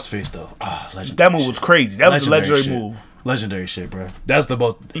crippled crossface though. Legendary. That move was crazy. That was a legendary move. Legendary shit, bro. That's the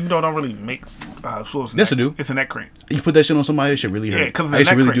most. Even though it don't really make. Yes, it do. It's a neck crank. You put that shit on somebody, it should really hurt. Yeah, because I used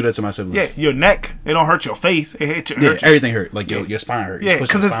to really do that to my siblings. Yeah, your neck. It don't hurt your face. It hurt your. Everything hurt. Like your spine hurt. Yeah,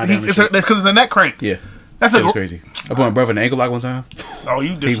 because it's a neck crank. Yeah. That was crazy. I put my brother in an ankle lock one time. Oh,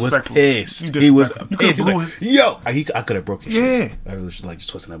 you disrespectful. He was pissed. He was like, yo. I could have broke it. Yeah. I was like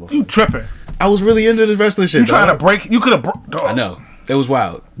just twisting that before. You tripping. I was really into this wrestling shit. You trying to break. You could have broke. I know. It was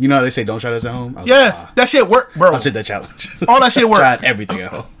wild. You know how they say don't try this at home? Yes. That shit worked, bro. I said that challenge. All that shit worked. Tried everything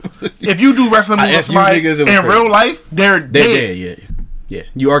at home. If you do wrestling moves with somebody in real life, they're dead. Yeah.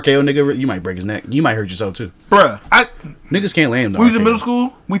 You RKO nigga, you might break his neck. You might hurt yourself too. Bruh. Niggas can't land. We was in middle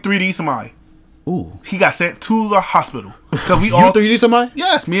school. We 3D somebody. Ooh. He got sent to the hospital. Cause we you 3D somebody?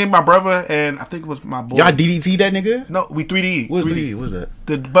 Yes, me and my brother and I think it was my boy. Y'all DDT that nigga? No, we 3D. What's 3D? What's that?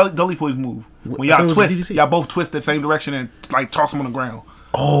 The Gully Boys move. When y'all twist, y'all both twist the same direction and like toss them on the ground.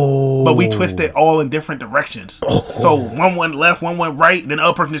 Oh. But we twisted all in different directions. Oh. So one went left, one went right, then the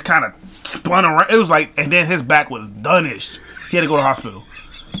other person just kind of spun around. It was like, and then his back was done-ish. He had to go to the hospital.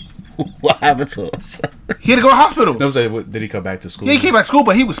 What happened to us? He had to go to the hospital. No, I'm saying, did he come back to school? Yeah, he came back to school,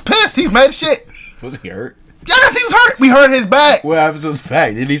 but he was pissed. He was mad as shit. Was he hurt? Yes, he was hurt. We hurt his back. What happened to his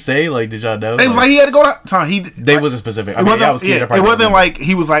back? Did he say, like, did y'all know? It was like he had to go to... They wasn't specific. I wasn't like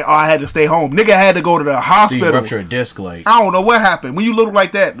he was like, oh, I had to stay home. Nigga had to go to the hospital. Did you rupture a disc? Like, I don't know what happened. When you look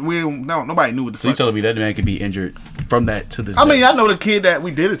like that, nobody knew what the fuck. So you telling me that man could be injured from that to this day? I mean, I know the kid that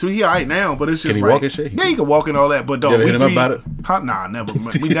we did it to. He all right now, but it's just can he walk and shit? Yeah, he can walk and all that. But dog, we hit him about it? Nah, never.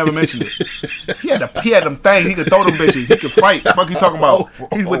 We never mentioned it. He had them things. He could throw them bitches. He could fight. What you talking about?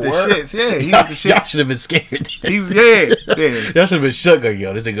 He's with the shits. Yeah, he with the shits. Y'all should have been scared. He was yeah. Y'all should have been shook. Like,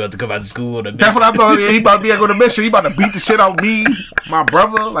 yo, this nigga got to come out of school. That's what I thought. Yeah, he about to be going to mission. He about to beat the shit out of me, my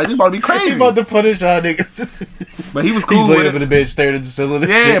brother. Like, this about to be crazy. He's about to punish y'all niggas. But he was cool. He's laid up in the bed, staring at the cylinder.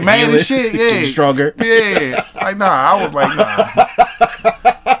 Yeah, man, and shit. Yeah, stronger. Yeah, like nah. I was like nah.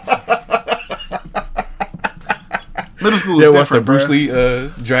 Middle school. Yeah, watch the Bruce Lee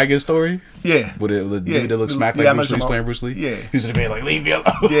Dragon story. Yeah, with the dude that looks smacked like Bruce Lee's playing Bruce Lee. Yeah, he was in the bed like, leave me alone.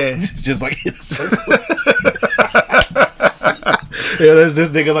 Yeah, just like yeah, there's this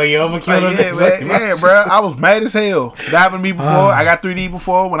nigga like, yo, I'm gonna kill him. Yeah, bro. I was mad as hell. That happened to me before. I got 3D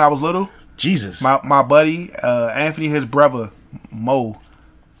before when I was little. Jesus. My buddy, Anthony, his brother, Mo.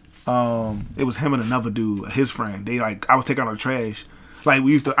 It was him and another dude, his friend. They like, I was taking out the trash. Like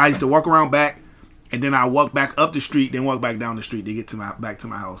I used to walk around back, and then I walk back up the street, then walk back down the street to get to back to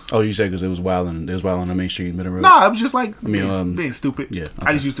my house. Oh, you said because it was wild on the main street, middle road. Nah, it was just like being stupid. Yeah, okay.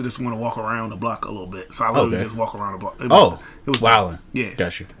 I just used to just want to walk around the block a little bit, so I literally just walk around the block. It was wilding. Yeah,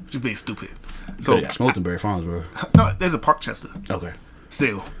 got you. Just being stupid. So yeah, smoked in Barry Farms, bro. No, there's a Parkchester. Okay.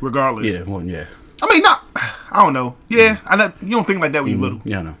 Still, regardless. Yeah, well, yeah. I mean, I don't know. Yeah, I know you don't think like that when you're little.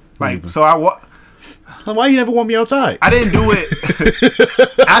 Yeah, I know. Like, so I walk. Why you never want me outside? I didn't do it.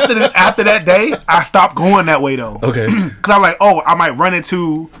 after that day, I stopped going that way though. Okay. Because I'm like, oh, I might run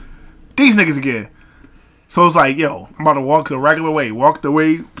into these niggas again. So it's like, yo, I'm about to walk the regular way. Walk the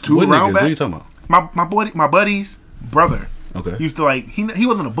way to What around niggas? back. What are you talking about? My buddy's brother. Okay. Used to like he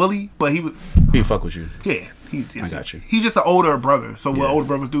wasn't a bully, but he was. He fuck with you. Yeah, I got you. He's just an older brother. So what Yeah. older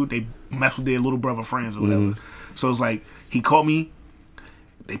brothers do, they mess with their little brother friends or whatever. So it's like he caught me.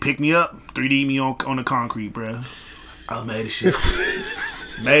 They picked me up, 3D me on the concrete, bruh. I was mad as shit.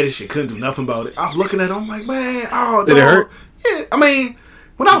 Mad as shit. Couldn't do nothing about it. I was looking at him like, man, oh, Did it hurt? Yeah, I mean.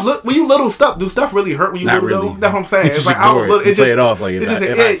 When you little stuff, do stuff really hurt when you Not little? really. Though? That's what I'm saying. You It's just like I was ignore it. little. You play it off like it's just,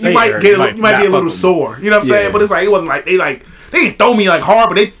 if I say you might it hurt, get you might you might not be a fuck little with me. sore. You know what I'm saying? Yeah. But it's like it wasn't like they didn't throw me like hard,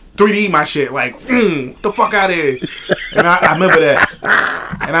 but they 3D my shit like the fuck out of here. And I remember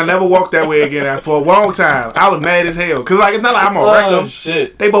that. And I never walked that way again for a long time. I was mad as hell because like it's not like I'm gonna wreck them.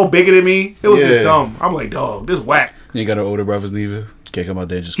 Shit. They both bigger than me. It was Yeah. just dumb. I'm like, dog, this whack. You ain't got no older brothers neither. Can't come out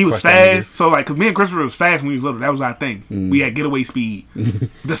there and just. He was crush that fast, so like, cause me and Christopher was fast when we was little. That was our thing. We had getaway speed,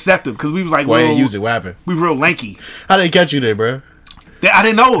 deceptive, cause we was like, nigga. Why real, ain't use it? What happened? we real lanky. How they catch you there, bro? I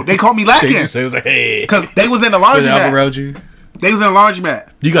didn't know. They called me They lacking, just it was like, hey. cause they was in the Did they laundromat. around you? They was in the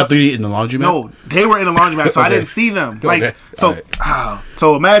laundromat. You got 3D in the laundry, man? No, they were in the laundromat, so I Okay. didn't see them. Like, Okay. so, Alright.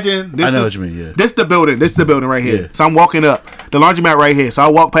 so imagine this. I know is, what you mean, yeah. This the building. This the building right here. Yeah. So I'm walking up the laundromat right here. So I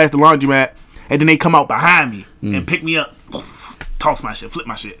walk past the laundromat, and then they come out behind me and pick me up, toss my shit, flip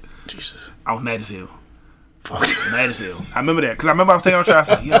my shit. Jesus. I was mad as hell. Fuck. Mad as hell. I remember that because I remember I was taking on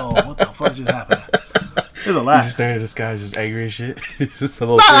traffic. Like, yo, what the fuck just happened? There's a You lot. just staring at the sky, just angry as shit. Just a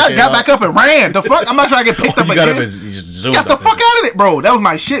little. Nah, I got back up and ran. The fuck? I'm not trying to get picked up You again. got up and you just zoomed. Got the up fuck there. out of it, bro. That was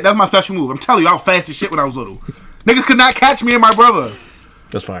my shit. That was my special move. I'm telling you, I was fast as shit when I was little. Niggas could not catch me and my brother.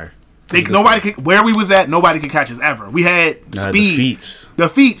 That's fire. Where we was at, nobody could catch us ever. We had Nah, speed. the feats. The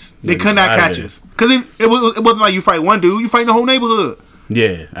feats, they Niggas could not out of catch there. us. Because it wasn't like you fight one dude, you fight the whole neighborhood.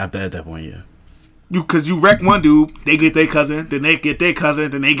 Yeah, at that point, yeah. Because you wreck one dude, they get their cousin, then they get their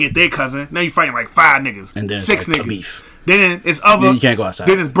cousin, then they get their cousin. Now you fighting like 5 niggas. And then it's 6 like a niggas. beef. Then it's other. Then you can't go outside.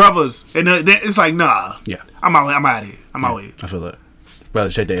 Then it's brothers. And then it's like, nah. Yeah. I'm out of here. I'm out of here. I feel that.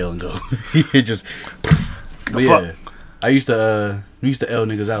 Rather shake the L and go. It just. But fuck? yeah, I used to L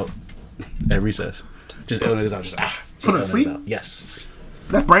niggas out at recess. Just L niggas out. Just Put L them to niggas sleep? out. Yes.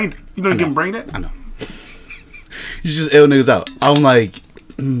 That's brain. You know I you give know. them brain that? I know. You just L niggas out. I'm like,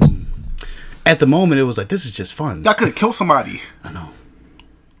 at the moment it was like this is just fun. Y'all could have killed somebody. I know.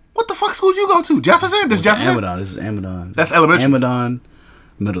 What the fuck school you go to? Jefferson? This Jefferson? Amadon. This is Amadon. That's elementary. Amadon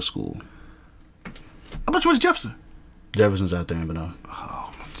Middle School. How much was Jefferson? Jefferson's out there in Amadon.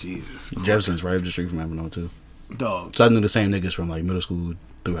 Oh, Jesus. Jefferson's right up the street from Amadon too. Dog. So I knew the same niggas from like middle school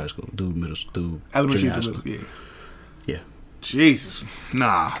through high school, through Elementary junior high to school. middle. Yeah. Yeah, Jesus.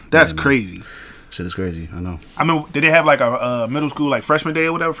 Nah, that's crazy. shit is crazy. I know. I mean, did they have like a middle school, like freshman day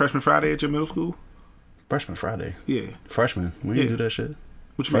or whatever, freshman Friday at your middle school? Freshman Friday. Yeah. Freshman. We didn't do that shit.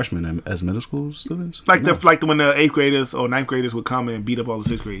 What you mean? Freshmen as middle school students. Like No. when the 8th graders or 9th graders would come and beat up all the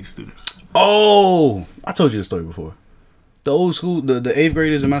 6th grade students. Oh, I told you the story before. The old school, the 8th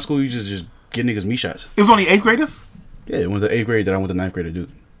graders in my school, you just get niggas meat shots. It was only 8th graders? Yeah, it was the 8th grade that I went to 9th grade to do.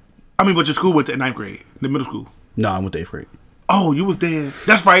 I mean, but your school went to 9th grade, the middle school. No, I went to 8th grade. Oh, you was there.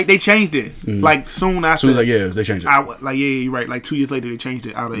 That's right. They changed it. Like soon after. So it was like, yeah, they changed it. You're right. Like 2 years later, they changed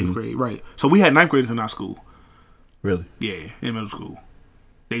it out of 8th grade. Right. So we had 9th graders in our school. Really? Yeah, in middle school.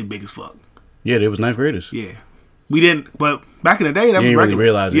 They big as fuck. Yeah, they was 9th graders. Yeah. We didn't, but back in the day, that was didn't really regular.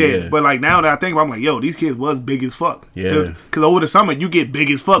 realize it, yeah. But like now that I think about it, I'm like, yo, these kids was big as fuck. Yeah. Because over the summer, you get big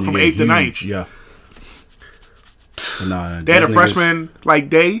as fuck from Yeah, 8th to 9th. huge, yeah. But nah, They had a these niggas, freshman like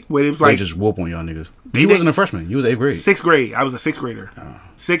day where it was They like just whoop on y'all niggas. They You did- wasn't a freshman. You was 8th grade. 6th grade. I was a 6th grader. Oh.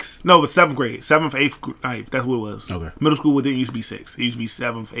 It was 7th grade. 7th, 8th, 9th. That's what it was. Okay. Middle school didn't used to be 6. It used to be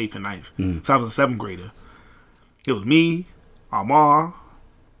 7th, 8th, and 9th. Mm. So I was a 7th grader. It was me, Armand,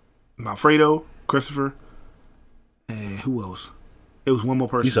 Alfredo, Christopher, and who else? It was one more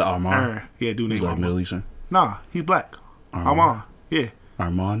person. You said Armand? Yeah, dude named He's like Armand. Middle Eastern. Nah, he's black. Armand. Armand. Yeah.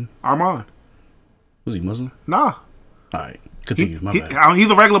 Armand? Armand. Was he Muslim? Nah. Alright. Continue. My bad.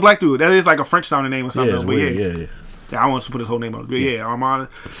 He's a regular black dude. That is like a French sounding name or Yeah, something. it's but weird. yeah. Yeah. I want to put his whole name out. But yeah, Armand.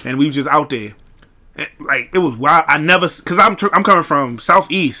 And we was just out there. And, like, it was wild. I never, because I'm coming from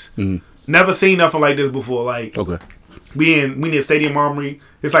Southeast. Mm-hmm. Never seen nothing like this before. Like, Okay. we near Stadium Armory.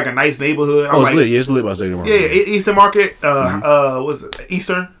 It's like a nice neighborhood. Oh, it's like, lit. Yeah, it's lit by Stadium Armory. yeah, Eastern Market. Was it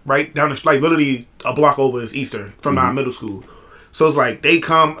Eastern? Right down the like literally a block over is Eastern from our middle school. So it's like they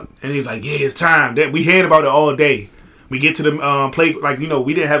come and he's like, yeah, it's time. That we heard about it all day. We get to the play, like we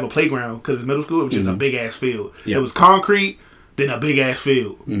didn't have a playground because it's middle school. It was just a big ass field. Yeah. It was concrete, then a big ass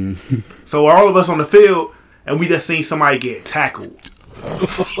field. So all of us on the field, and we just seen somebody get tackled,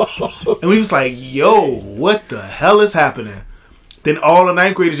 and we was like, yo, what the hell is happening? Then all the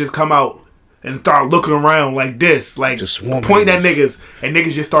 9th graders just come out and start looking around like this, like just pointing at niggas, and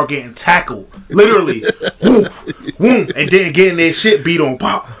niggas just start getting tackled, literally, woof, woof, and then getting their shit beat on,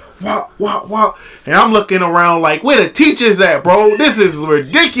 pop, wop, wop, wop, and I'm looking around like, where the teachers at, bro? This is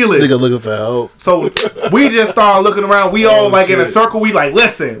ridiculous. Nigga looking for help. So we just started looking around. We all like shit. In a circle. We like,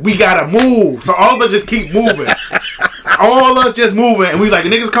 listen, we gotta move. So all of us just keep moving. All of us just moving, and we like, the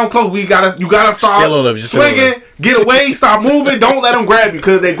niggas come close. You gotta start swinging, get away, start moving. Don't let them grab you,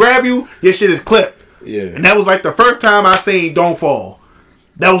 because if they grab you, your shit is clipped. Yeah. And that was like the first time I seen don't fall.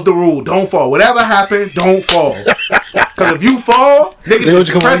 That was the rule. Don't fall. Whatever happened, don't fall. Because if you fall,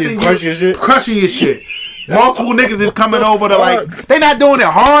 niggas is crushing your shit. Multiple niggas is coming over to like, they not doing it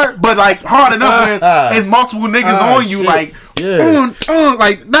hard, but like hard enough when it's multiple niggas on you, shit. Like,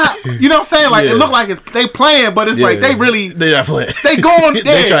 like not, you know what I'm saying? Like it look like they playing, but it's like they not playing. They going there.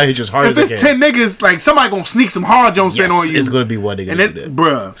 They try to hit you as hard as they can. If it's 10 niggas, like somebody gonna sneak some hard Jones in on you. It's gonna be one nigga. And it's,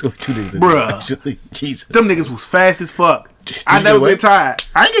 bruh, it's gonna be two niggas. Bruh, Jesus, them niggas was fast as fuck. I never been tired.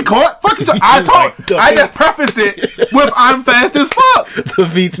 I ain't get caught. Fuck you. I talk. I just prefaced it with I'm fast as fuck.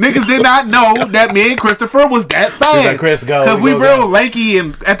 Niggas did not know that me and Christopher was that fast. Because we real lanky,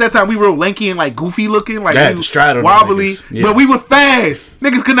 and at that time we real lanky and like goofy looking, like we was wobbly, but we was fast.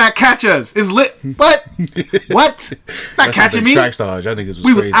 Niggas could not catch us. It's lit. What? What? Not catching me. Track stars. Y'all niggas was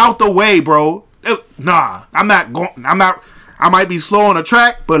we crazy. Was out the way, bro. Nah, I'm not going. I'm not. I might be slow on the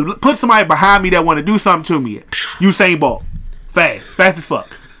track, but put somebody behind me that want to do something to me. Usain Bolt. Fast as fuck.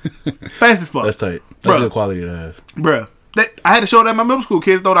 Fast as fuck. That's tight. That's a good quality to have. Bruh. I had to show that my middle school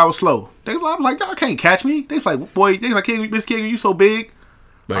kids thought I was slow. They was like, y'all can't catch me. They was like, boy, they was like, Miss Keage, you so big.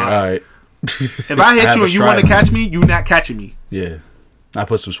 Like, alright. If I hit you and you want to catch me, you not catching me. Yeah. I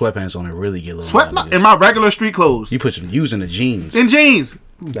put some sweatpants on and really get a little sweat in my regular street clothes. You put some using the jeans. In jeans.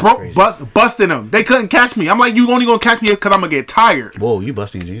 Busting them. They couldn't catch me. I'm like, you only gonna catch me because I'm gonna get tired. Whoa, you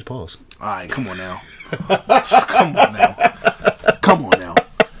busting your jeans? Pause. Alright, come on now. Come on now.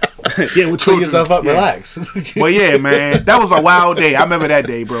 Yeah, with pull yourself up, relax. Well, yeah, man, that was a wild day. I remember that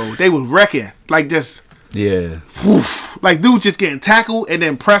day, bro. They was wrecking, like just woof, like dudes just getting tackled and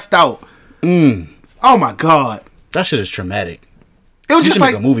then pressed out. Oh my god, that shit is traumatic. It was just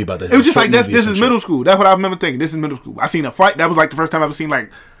like a movie about that. It was just like this is middle school. That's what I remember thinking. This is middle school. I seen a fight. That was like the first time I ever seen like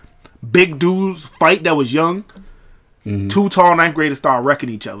big dudes fight that was young. Two tall ninth graders start wrecking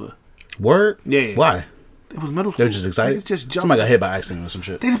each other. Word? Yeah. Why? It was middle school. They were just excited? Somebody got hit by accident or some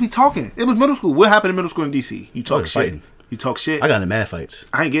shit. They just be talking. It was middle school. What happened in middle school in D.C.? You talk shit. Fighting. You talk shit. I got into mad fights.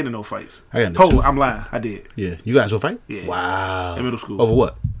 I ain't getting in no fights. I got into two. I'm lying. I did. Yeah. You got into a fight? Yeah. Wow. In middle school. Over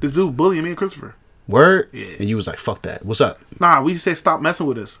what? This dude bullying me and Christopher. Word? Yeah. And you was like, fuck that. What's up? Nah, we just said stop messing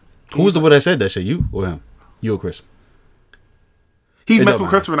with us. Who was the one that said that shit? You or him? You or Chris? He messed with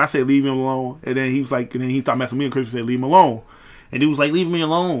Christopher and I said leave him alone. And then he was like, and then he started messing with me and Christopher said leave him alone. And he was like, leave me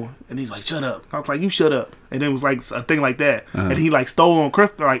alone. And he's like, shut up. I was like, you shut up. And then it was like a thing like that. And he like stole on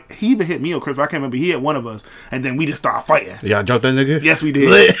Chris. Like, he even hit me or Chris. I can't remember. He hit one of us. And then we just started fighting. Y'all jumped that nigga? Yes, we did.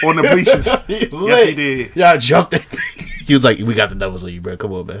 Lit. On the bleachers. Yes, we did. Y'all jumped that. He was like, we got the doubles on you, bro.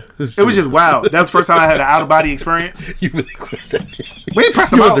 Come on, man. It was just wild. That was the first time I had an out-of-body experience. You really crushed that nigga. We ain't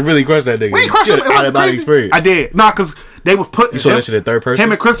pressed him You out. must have really crushed that nigga. We ain't crushed him. Out-of-body experience. I did. Nah, because they was putting... You saw that shit in third person?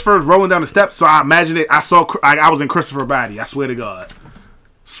 Him and Christopher was rolling down the steps, so I imagined it. I saw... I was in Christopher's body. I swear to God.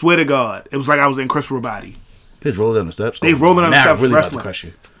 Swear to God. It was like I was in Christopher's body. They just rolling down the steps? They rolling down the steps really wrestling. About to crush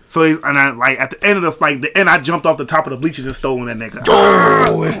you. So, at the end of the fight, I jumped off the top of the bleachers and stole that nigga.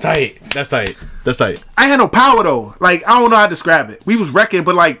 Oh, it's tight. That's tight. That's tight. I ain't had no power, though. Like, I don't know how to describe it. We was wrecking,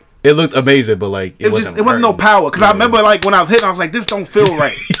 but, like... It looked amazing, but, like, it wasn't no power. Because I remember, like, when I was hitting, I was like, this don't feel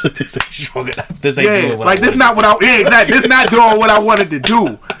right. This ain't strong enough. This ain't doing what like, this not what I... Yeah, exactly. This not doing what I wanted to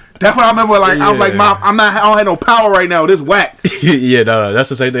do. That's what I remember. Like, I was like, Mom, I don't have no power right now. This whack. Yeah, no. That's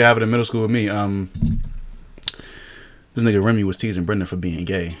the same thing happened in middle school with me. This nigga Remy was teasing Brendan for being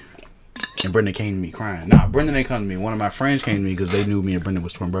gay. And Brendan came to me crying. Nah, Brendan ain't come to me. One of my friends came to me because they knew me and Brendan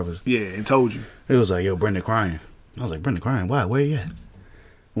was twin brothers. Yeah, and told you. It was like, yo, Brendan crying. I was like, Brendan crying? Why? Where you at?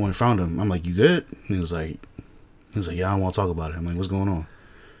 When I found him, I'm like, you good? And he was like, yeah, I don't want to talk about it. I'm like, what's going on?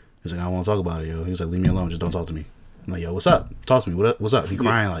 He's like, I don't want to talk about it, yo. He was like, leave me alone. Just don't talk to me. I'm like, yo, what's up? Talk to me. What's up? He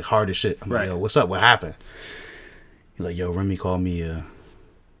crying like hard as shit. I'm like, yo, what's up? What happened? He's like, yo, Remy called me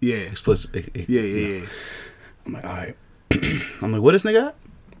explicit. Yeah. I'm like, all right. I'm like, where this nigga at?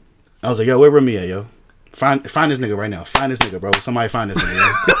 I was like, yo, where Remy at, yo? Find this nigga right now. Find this nigga, bro. Somebody find this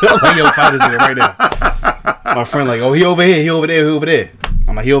nigga. I'm like, yo, find this nigga right now. My friend like, oh, he over here. He over there.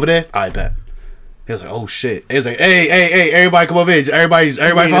 I'm like, he over there? All right, bet. He was like, oh shit. He was like, hey, everybody come over here. Everybody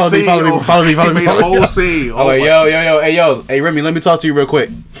follow me. The whole scene. I'm like, yo, hey Remy, let me talk to you real quick.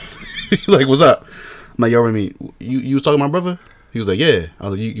 He's like, what's up? I'm like, yo, Remy, you was talking to my brother? He was like, yeah. I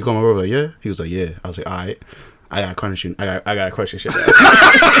was like, you call my brother? Like, yeah. He was like, yeah. I was like, all right. I gotta crush you. I gotta crush your shit. He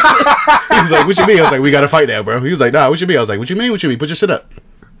was like, what you mean? I was like, we gotta fight now, bro. He was like, nah, what you mean? I was like, what you mean? What you mean? Put your shit up.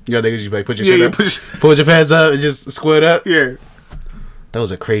 You know, niggas just like, put your shit up. Put your pants up and just square up. Yeah. That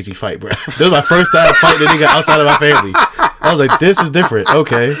was a crazy fight, bro. That was my first time fighting a nigga outside of my family. I was like, this is different.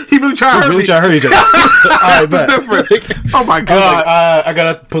 Okay. He really trying to hurt each other. All right, bet. Oh my God. I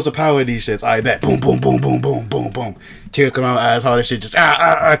gotta put some power in these shits. All right, bet. Boom, boom, boom, boom, boom, boom, boom. Tears come out my eyes, all that shit. Just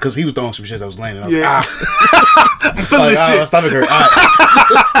because he was throwing some shit that was landing. I was like, I'm feeling this shit. My stomach hurt.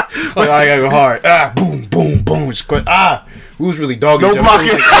 Like, I gotta go hard. Boom, boom, boom. We was really dogging each other.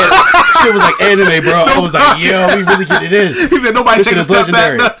 Shit was like anime, bro. I was like, yo, we really get it in. He said, nobody take a step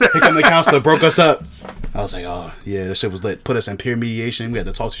legendary. Back. Here come the counselor, broke us up. I was like, oh, yeah, that shit was lit. Put us in peer mediation. We had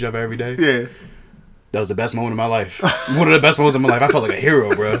to talk to each other every day. Yeah. That was the best moment of my life. One of the best moments of my life. I felt like a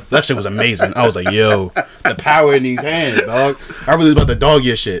hero, bro. That shit was amazing. I was like, yo, the power in these hands, dog. I really was about to dog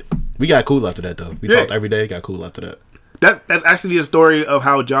your shit. We got cool after that, though. We talked every day, got cool after that. That's actually a story of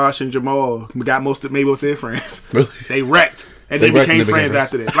how Josh and Jamal got maybe with their friends. Really? They wrecked. And they became friends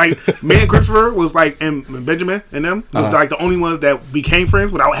after that. Like, me and Christopher was like, and Benjamin and them was like the only ones that became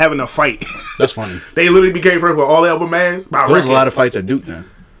friends without having a fight. That's funny. They literally became friends with all the other mans. There was a lot of fights at Duke then.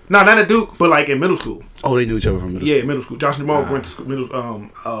 No, not at Duke, but like in middle school. Oh, they knew each other from middle school. Yeah, middle school. Josh and Jamal went to school,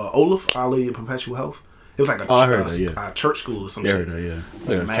 Olaf, Our Lady of Perpetual Health. It was like a church school or some shit.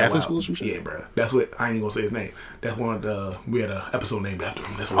 Like a Catholic school or some shit? Yeah, bro. That's what, I ain't even gonna say his name. That's one of the, we had an episode named after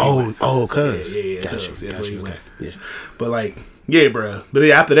him. That's what cuz. Yeah, cuz. That's where he went. Yeah. But like, yeah, bro. But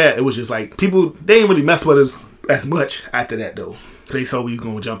then after that, it was just like, people, they didn't really mess with us as much after that, though. They saw we was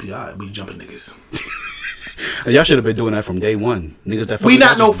gonna jump you. All right, we jumping niggas. Y'all should have been doing that from day one. Niggas that we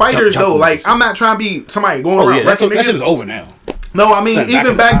not no fighters, though. Like, I'm not trying to be somebody going around wrecking niggas. That shit is over now. No, I mean,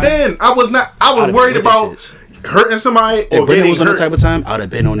 even back then, I was worried about hurting somebody or Brendan was on that type of time, I would have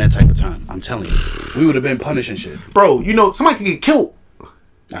been on that type of time. I'm telling you. We would have been punishing shit. Bro, you know, somebody could get killed.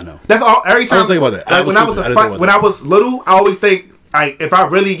 I know. That's all. Every time. I was thinking about that. Like, when I was little, I always think, like, if I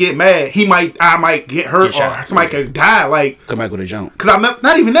really get mad, I might get hurt or somebody could die. Like, come back with a jump. Because I'm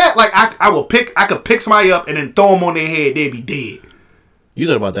not even that. Like, I could pick somebody up and then throw them on their head. They'd be dead. You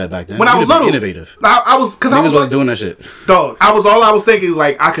thought about that back then. When I was little, innovative. I was like, doing that shit. Dog, I was thinking is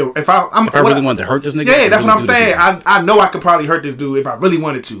like I could if I really wanted to hurt this nigga. Yeah, that's what I'm saying. I know I could probably hurt this dude if I really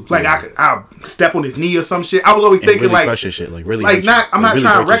wanted to. Like I'll step on his knee or some shit. I was always thinking really like crush your shit, like really. Like not I'm not really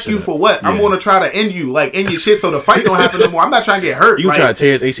trying to wreck you for what. I'm gonna try to end you, like end your shit so the fight don't happen no more. I'm not trying to get hurt. You like, try to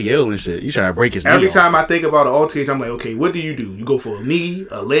tear his ACL and shit. You try to break his knee. Every time I think about an altercation, I'm like, okay, what do? You go for a knee,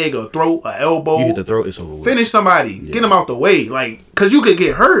 a leg, a throat, a elbow. You hit the throat. It's over. Finish somebody. Get him out the way, like because you could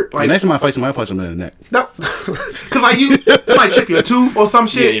get hurt. Like, next time I fight somebody, I punch him in the neck. No, because like somebody chip your tooth or some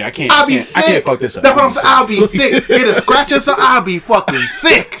shit. Yeah, I can't. I'll be sick. I can't fuck this up. That's what I'm saying. I'll be sick. Get a scratch or something. I'll be fucking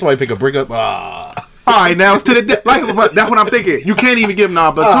sick. Somebody pick a brick up. All right, now it's to the death. Like that's what I'm thinking. You can't even give him an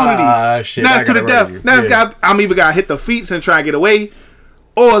opportunity. Shit, now it's to the death. Now I'm either gotta hit the feet and try to get away,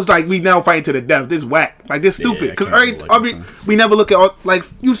 or it's like we now fighting to the death. This whack, like this stupid. Because we never look at like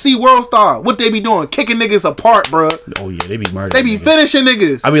you see World Star. What they be doing? Kicking niggas apart, bro. Oh yeah, they be murdering. They be finishing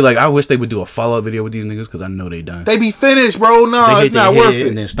niggas. I be like, I wish they would do a follow up video with these niggas because I know they done. They be finished, bro. No, it's not worth it.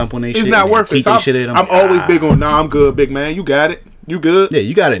 And then stump on their shit. It's not worth it. I'm always big on. Nah, I'm good, big man. You got it. You good? Yeah,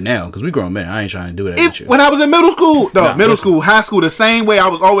 you got it now because we grown men. I ain't trying to do that with you. When I was in middle school, school, high school, the same way I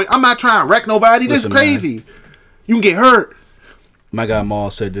was always. I'm not trying to wreck nobody. This is crazy. Man. You can get hurt. My guy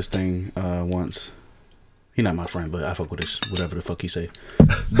Maul said this thing once. He not my friend, but I fuck with this, whatever the fuck he say.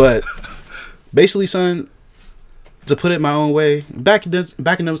 But basically, son, to put it my own way, back in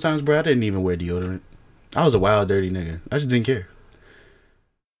those times, bro, I didn't even wear deodorant. I was a wild, dirty nigga. I just didn't care.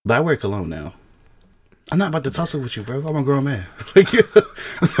 But I wear cologne now. I'm not about to tussle with you, bro. I'm a grown man. Like,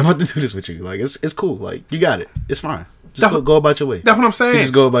 I'm about to do this with you. Like, it's cool. Like, you got it. It's fine. Just go about your way. That's what I'm saying.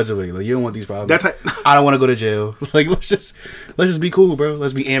 Just go about your way. Like, you don't want these problems. I don't want to go to jail. Like, let's just be cool, bro.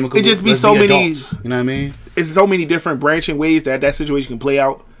 Let's be amicable. It just be so many adults, you know what I mean? It's so many different branching ways that situation can play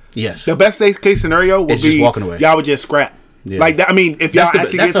out. Yes. The best case scenario would be just walking away. Y'all would just scrap. Yeah. Like that, I mean, if y'all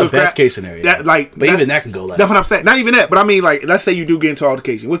actually get into a scrap, best case scenario. But even that can go left. That's what I'm saying. Not even that, but I mean, like, let's say you do get into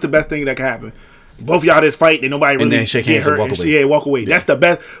altercation. What's the best thing that can happen? Both y'all just fight and nobody really then shake hands get hurt. And walk away. Yeah, walk away. Yeah. That's the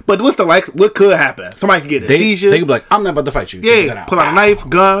best. But what could happen? Somebody could get a seizure. They could be like, I'm not about to fight you. Yeah, pull out a knife,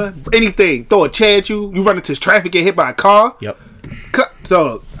 gun, anything. Throw a chair at you. You run into traffic, get hit by a car. Yep.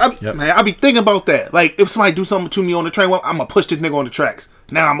 So, man, I be thinking about that. Like, if somebody do something to me on the train, well, I'm going to push this nigga on the tracks.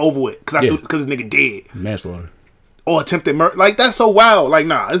 Now I'm over it because this nigga dead. Manslaughter. Or attempted murder. Like, that's so wild. Like,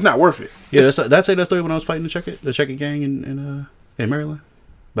 nah, it's not worth it. Yeah, that's that story when I was fighting the checker gang in Maryland.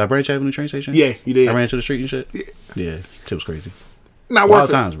 By Branch Avenue train station? Yeah, you did. I ran to the street and shit? Yeah. Shit was crazy. Not Wild worth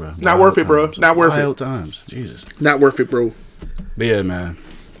it. times, bro. Not worth it, bro. Not worth it. Wild times. Jesus. Not worth it, bro. But yeah, man.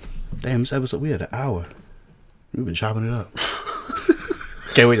 Damn, this episode, we had an hour. We've been chopping it up.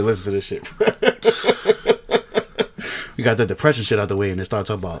 Can't wait to listen to this shit. We got that depression shit out the way and then start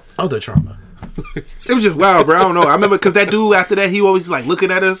talking about other trauma. It was just wild, bro. I don't know. I remember because that dude after that, he always like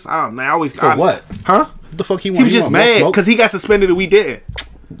looking at us. I always For what? Huh? What the fuck he want? He was just mad because he got suspended and we didn't.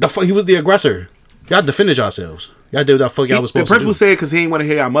 The fuck, he was the aggressor. Y'all defended yourselves. Y'all did what the fuck y'all was supposed to do. The principal said because he didn't want to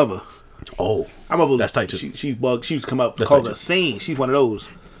hear our mother. Oh, our mother, that's tight too. She's bugged. She used to come up call us scene. She's one of those.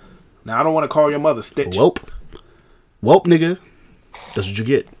 Now I don't want to call your mother Stitch. Welp, nigga. That's what you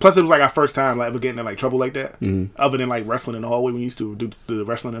get. Plus, it was like our first time like ever getting in like trouble like that. Mm-hmm. Other than like wrestling in the hallway, when we used to do the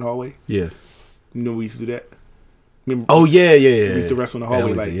wrestling in the hallway. Yeah. You know we used to do that. Remember, oh yeah. We used to wrestle in the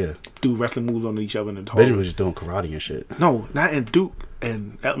hallway, do wrestling moves on each other in the hallway. Benjamin was just doing karate and shit. No, not in Duke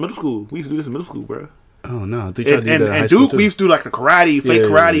and at middle school. We used to do this in middle school, bro. Oh no, and Duke, we used to do like the karate, fake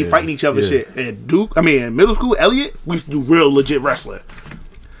karate, fighting each other, shit. And Duke, in middle school, Elliott, we used to do real legit wrestling.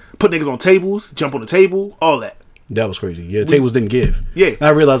 Put niggas on tables, jump on the table, all that. That was crazy. Yeah, tables didn't give. Yeah, and I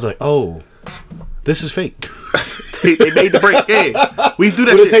realized like, oh, this is fake. they made the break. Yeah, we used to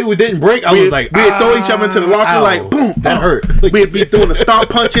do that. When the table didn't break, I was like, we'd throw each other into the locker, like boom, that hurt. We'd be doing the stomp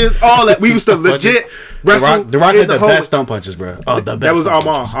punches, all that. We used to legit wrestle. The Rock had the best stomp punches, bro. Oh, the best. That was our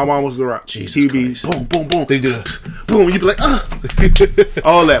mom. Our mom was the Rock. Jesus He'd be Christ. boom, boom, boom. They do boom. You'd be like,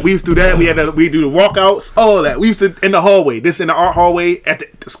 all that. We used to do that. We do the walkouts, all that. We used to in the hallway. This in the art hallway. At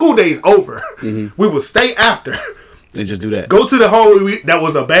the school days over, we would stay after. And just do that. Go to the hallway that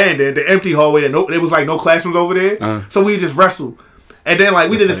was abandoned, the empty hallway. That there was like no classrooms over there. So we just wrestled. And then like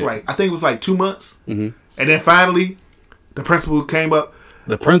we did it for like I think it was like 2 months. And then finally, the principal came up.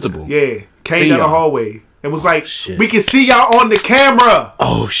 The principal, came down the hallway and was like, "We can see y'all on the camera."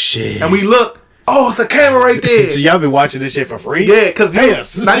 Oh shit! And we look. Oh, it's a camera right there. So y'all been watching this shit for free? Yeah, because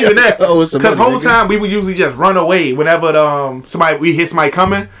not even that. Because the whole time we would usually just run away whenever we hit somebody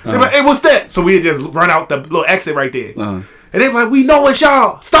coming. They're like, "Hey, what's that?" So we'd just run out the little exit right there. And they're like, "We know it's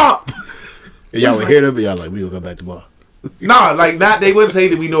y'all. Stop." And y'all would hear them, but y'all like, "We gonna go back to bar." Nah, like not. They wouldn't say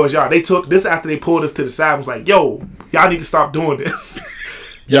that we know it's y'all. They took this after they pulled us to the side. Was like, "Yo, y'all need to stop doing this."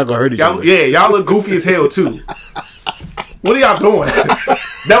 Y'all gonna hurt each other. Yeah, y'all look goofy as hell too. What are y'all doing?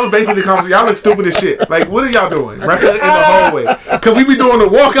 That was basically the conversation. Y'all look stupid as shit. Like, what are y'all doing? Wrestling in the hallway. Cause we be doing the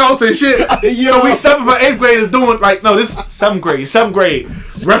walkouts and shit. So we 7th or 8th graders doing like, no, this is 7th grade. 7th grade.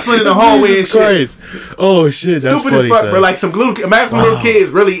 Wrestling in the hallway and shit. Oh shit, that's stupid funny, as fuck, bro. Like some little, imagine some little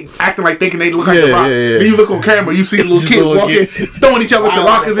kids really acting like thinking they look like the Rock. Then you look on camera, you see the little kids walking, throwing each other to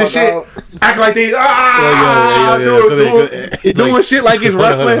lockers and shit, acting like they doing shit like it's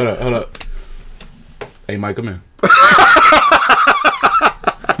wrestling. Hold up. Hey, Mike, come here.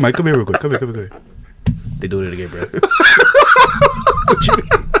 Mike, come here real quick. Come here. They doing it again, bro.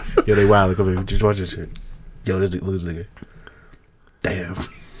 Yo, they wild. Come here. Just watch this shit. Yo, this lose nigga. Damn.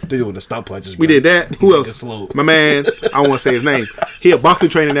 They doing the stop punches, bro. We did that. Who else? Slow. My man, I don't want to say his name. He a boxing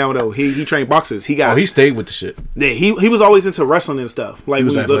trainer now though. He trained boxers. He stayed with the shit. Yeah, he was always into wrestling and stuff. Like he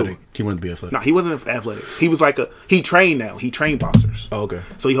was athletic. Little. He wanted to be athletic. No, he wasn't athletic. He was like he trained now. He trained boxers. Oh, okay.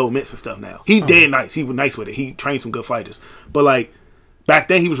 So he hold mitts and stuff now. He dead nice. He was nice with it. He trained some good fighters. But like back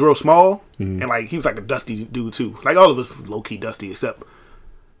then he was real small and like he was like a dusty dude too. Like all of us was low key dusty except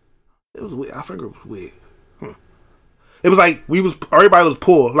it was weird. I figured it was weird. It was like everybody was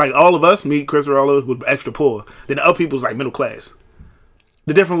poor. Like all of us, me, Chris, all of us was extra poor. Then the other people was like middle class.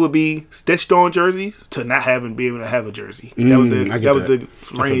 The difference would be stitched on jerseys to not being able to have a jersey. That was the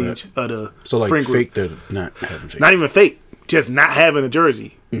range of the so like friend fake group. to not having jersey. Not even fake, just not having a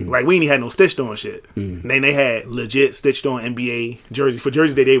jersey. Like we ain't had no stitched on shit. And then they had legit stitched on NBA jersey. For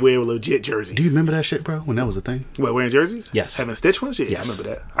jerseys they wear a legit jersey. Do you remember that shit, bro? When that was a thing? What, wearing jerseys? Yes. Having stitched ones? Yeah, yes. I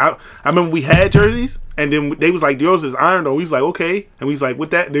remember that. I remember we had jerseys and then they was like, yours is ironed on. We was like, okay. And we was like,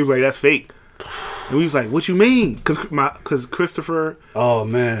 what that? And they was like, that's fake. And we was like, what you mean? Because Christopher, oh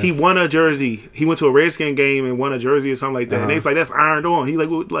man, he won a jersey. He went to a Redskin game and won a jersey or something like that. And they was like, that's ironed on. He like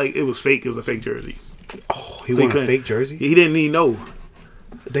it was fake. It was a fake jersey. Oh, he won a fake jersey? He didn't even know.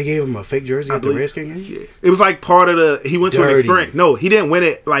 They gave him a fake jersey at the Redskin game? Yeah. It was like part of the... He went to an experience. No, he didn't win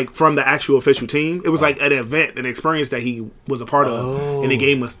it like from the actual official team. It was like an event, an experience that he was a part of. And they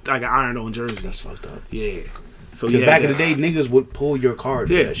gave him like an iron-on jersey. That's fucked up. Yeah. So because back in the day, niggas would pull your card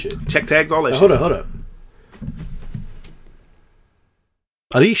for that shit. Check tags, all that shit. Hold up.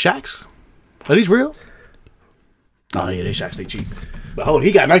 Are these Shaqs? Are these real? Oh, yeah, they Shaqs. They cheap. But hold,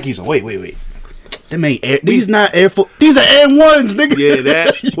 he got Nikes on. Wait. Them ain't Air. These not Air Force. These are Air Ones, nigga. Yeah,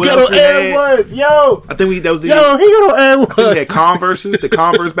 that. You got on Air Ones, yo. I think that was the. Yo, he got on Air Ones. We had Converses, the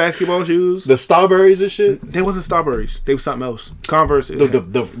Converse basketball shoes. The Starberries and shit. They wasn't Starberries. They was something else. Converse.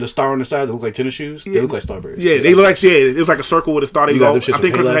 The star on the side that look like tennis shoes. They look like Starberries. Yeah, they look like it was like a circle with a star. I think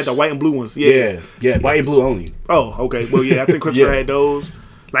Christopher had the white and blue ones. Yeah, white and blue only. Oh, okay. Well, yeah, I think Christopher had those.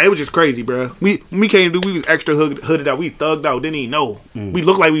 Like, it was just crazy, bro. We came to we was extra hooded out. We thugged out. Didn't even know. We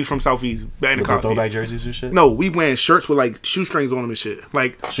looked like we was from Southeast back in the costume. Throwback jerseys and shit? No, we wearing shirts with like shoestrings on them and shit.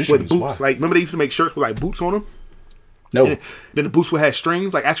 Like with boots. Why? Like, remember they used to make shirts with like boots on them? No. And then the boots would have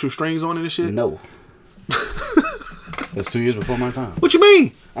strings, like actual strings on it and shit? No. That's 2 years before my time. What you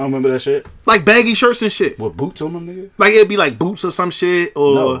mean? I don't remember that shit. Like baggy shirts and shit. With boots on them, nigga? Like it'd be like boots or some shit.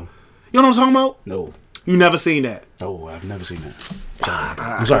 Or no. You know what I'm talking about? No. You never seen that? No, I've never seen that.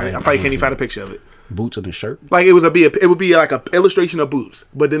 I'm sorry. I probably can't even find a picture of it. Boots on the shirt? Like it would be like a illustration of boots,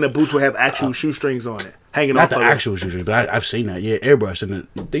 but then the boots would have actual shoestrings on it, hanging off. Not the actual shoestrings, but I've seen that. Yeah, airbrush, and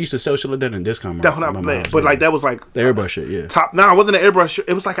they used to sell shit like that in discount. But like that was like the airbrush shit. Yeah. Top. No, it wasn't an airbrush shit.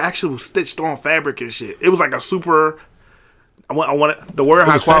 It was like actual stitched on fabric and shit. It was like a super. I want the word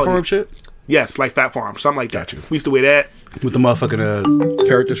high quality. Fat Farm shit. Yes, like Fat Farm, something like that. Got you. We used to wear that with the motherfucking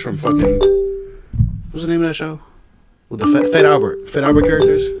characters from fucking. What's the name of that show? With the Fat Albert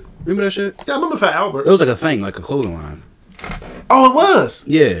characters. Remember that shit? Yeah, I remember Fat Albert. It was like a thing, like a clothing line. Oh, it was?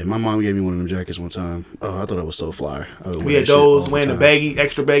 Yeah, my mom gave me one of them jackets one time. Oh, I thought it was so fly. We had those, wearing the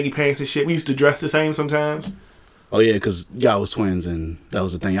extra baggy pants and shit. We used to dress the same sometimes. Oh, yeah, because y'all was twins, and that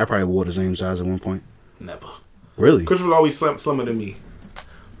was the thing. I probably wore the same size at one point. Never. Really? Chris was always slimmer than me.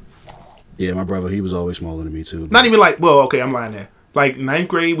 Yeah, my brother, he was always smaller than me, too. Not even like, well, okay, I'm lying there. Like, 9th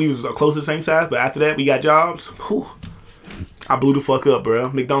grade, we was close to the same size, but after that, we got jobs. Whew. I blew the fuck up, bro.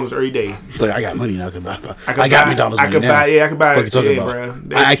 McDonald's every day. It's like, I got money now. I got McDonald's money now. I could buy it. Yeah, bro.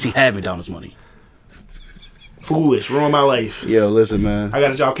 I actually have McDonald's money. Foolish. Ruined my life. Yo, listen, man. I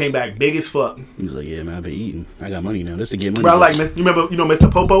got a job, came back big as fuck. He's like, yeah, man, I've been eating. I got money now. This to get money. Bro, I like, you remember,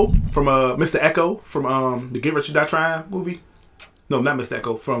 Mr. Popo from, Mr. Echo from, the Get Rich or Die Trying movie? No, not Mr.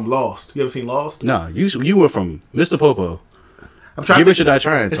 Echo, from Lost. You ever seen Lost? No, you were from Mr. Popo. I'm trying Get Rich or Die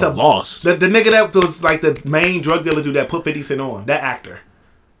Trying. It's Lost. The nigga that was like the main drug dealer dude that put 50 Cent on. That actor.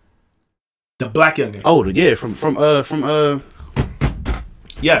 The black youngin. Oh, yeah, from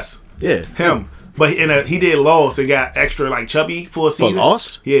Yes. Yeah. Him. But he did Lost and got extra like chubby for a season. For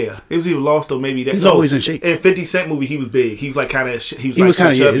Lost? Yeah. It was either Lost or maybe that. He's always in shape. In 50 Cent movie, he was big. He was like kind of chubby. He was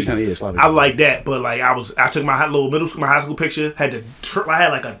kind of sloppy. I like that, but like I took my high school picture, I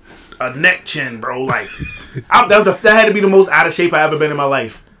had like a neck chin, bro. Like that had to be the most out of shape I ever been in my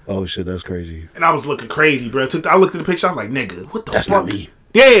life. Oh shit, that's crazy. And I was looking crazy, bro. I looked at the picture, I was like, nigga, what the fuck? That's not me.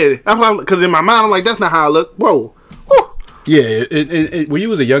 Yeah, because in my mind, I'm like, that's not how I look, bro. Yeah, when you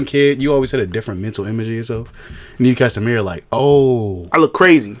was a young kid, you always had a different mental image of yourself, and you catch the mirror like, oh, I look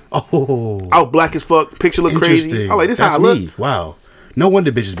crazy. Oh, I was black as fuck. Picture look crazy. I'm like, this that's how I look. Me. Wow, no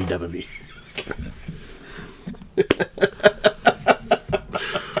wonder bitches be dubbing me.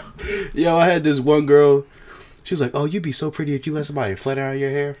 Yo, I had this one girl. She was like, "Oh, you'd be so pretty if you let somebody flat iron your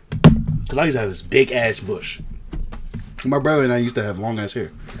hair." Because I used to have this big ass bush. My brother and I used to have long ass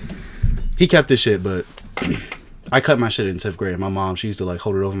hair. He kept this shit, but I cut my shit in 10th grade. My mom, she used to like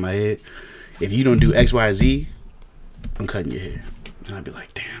hold it over my head. If you don't do X, Y, Z, I'm cutting your hair. And I'd be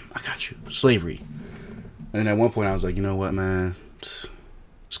like, damn, I got you. Slavery. And at one point I was like, you know what, man? Just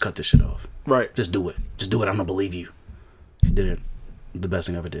cut this shit off. Right. Just do it. Just do it. I'm going to believe you. She did it. The best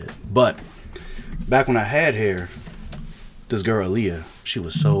thing I ever did. But back when I had hair, this girl, Aaliyah, she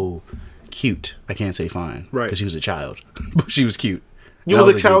was so cute. I can't say fine. Right. Because she was a child. But she was cute. You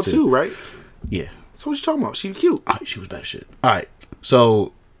was a child too, right? Yeah. So what you talking about? She was cute. All right, she was bad as shit. All right.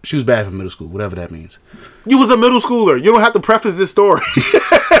 So she was bad for middle school, whatever that means. You was a middle schooler. You don't have to preface this story.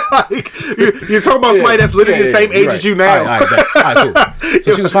 Like, you're talking about somebody that's literally the same age as you now. All right, cool.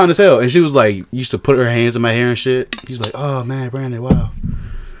 So she was fine as hell. And she was like, used to put her hands in my hair and shit. She's like, oh man, Brandon, wow.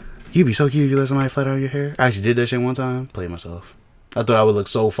 You'd be so cute if you let somebody flat out your hair. I actually did that shit one time. Played myself. I thought I would look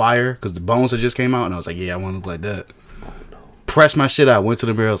so fire because the bones had just came out. And I was like, yeah, I want to look like that. Pressed my shit out. Went to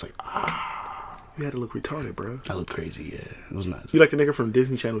the mirror. I was like, You had to look retarded, bro. I look crazy, yeah. It was nuts. You like the nigga from the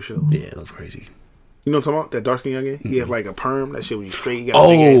Disney Channel show? Yeah, it looked crazy. You know what I'm talking about? That dark skin youngin? He had like a perm. That shit was straight. He got a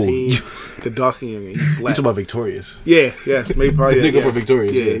big ass head. The dark skin youngin. He's black. You talking about Victorious? Yeah. Maybe probably the nigga from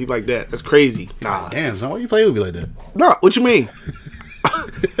Victorious. Yeah, he like that. That's crazy. Nah. Damn, son, why you play with me like that? Nah, what you mean?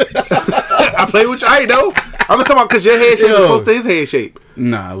 I play with you. I ain't know. I'm talking about because your head shape is close to his head shape.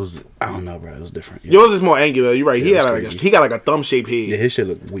 Nah, it was. I don't know, bro. It was different. Yeah. Yours is more angular. You're right. Yeah, he got like a thumb shaped head. Yeah, his shit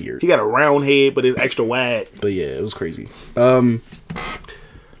looked weird. He got a round head, but it's extra wide. But yeah, it was crazy. What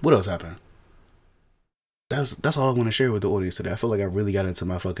else happened? that's all I want to share with the audience today. I feel like I really got into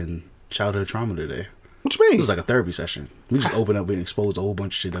my fucking childhood trauma today. What you mean? It was like a therapy session. We just opened up and exposed a whole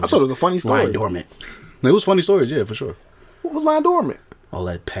bunch of shit. That I thought it was a funny story. Lying dormant. It was funny stories, yeah, for sure. What was lying dormant? All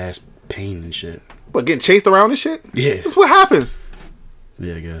that past pain and shit. What, getting chased around and shit? Yeah. That's what happens.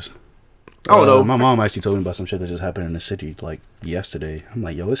 Yeah, I guess. I don't know. My mom actually told me about some shit that just happened in the city like yesterday. I'm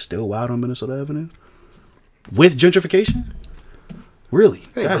like, yo, it's still wild on Minnesota Avenue with gentrification. Really?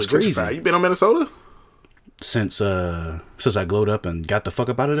 That's crazy. You been on Minnesota Since I glowed up and got the fuck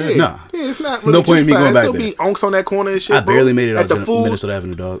up out of there? Yeah. Nah. Yeah, it's not really No point in me going back still there. Be onks on that corner and shit. I barely made it out the of food, Minnesota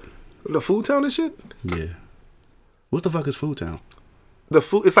Avenue, dog. The food town and shit. Yeah. What the fuck is Food Town? The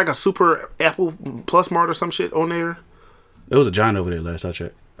food. It's like a super Apple Plus Mart or some shit on there. It was a giant over there last I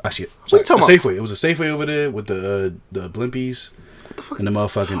checked. Actually, What you talking Safeway. It was a Safeway over there with the Blimpies. What the fuck? And the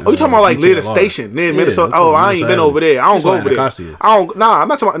motherfucking. Oh, you talking about like near the BTLR. station, near Yeah, Minnesota? I'm Oh, talking I ain't been Minnesota over there. I don't That's go why over there. Anacostia. I don't. Nah, I'm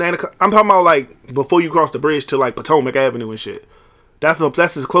not talking about. I'm talking about like before you cross the bridge to like Potomac Avenue and shit. That's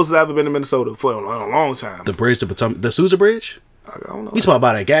as close as I've ever been to Minnesota for a long time. The bridge to Potomac. The Sousa Bridge? I don't know. You talking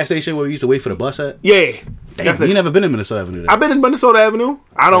about that gas station where we used to wait for the bus at? Yeah. Damn, you never been in Minnesota Avenue then? I've been in Minnesota Avenue.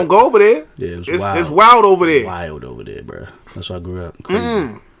 I don't go over there. Yeah, it was it's wild. It's wild over there. Wild over there, bro. That's where I grew up.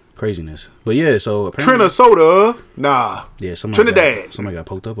 Crazy. Craziness. But yeah, so apparently... Trinidad. Nah. Yeah, Trinidad. Somebody got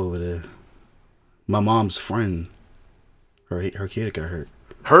poked up over there. My mom's friend, her kid got hurt.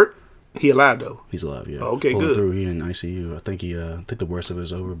 Hurt? He alive though? He's alive, yeah. Oh, okay, Pulling good. through. He in ICU. I think the worst of it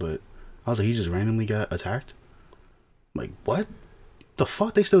is over, but I was like, he just randomly got attacked? Like, what? The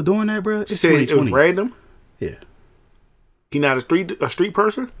fuck? They still doing that, bro? You It's said it 2020. was random? Yeah. He not a street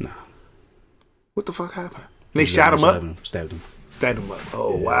person? Nah. What the fuck happened? They shot him up? Stabbed him. Stabbed him up.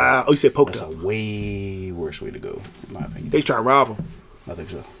 Oh, wow. Oh, you said poked That's up. a way worse way to go, in my opinion. They trying to rob him. I think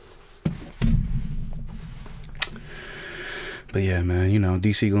so. But yeah, man, you know,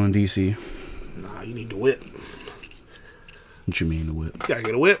 DC going DC. Nah, you need the whip. What you mean the whip? You gotta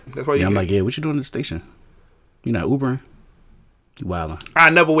get a whip. That's why you Yeah, I'm get like, yeah, what you doing at the station? You not Ubering? You wildin'.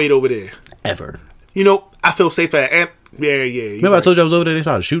 I never wait over there. Ever. You know, I feel safe at Yeah. Remember I told you I was over there, they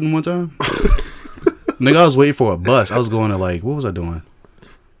started shooting one time? Nigga, I was waiting for a bus. I was going to like, what was I doing?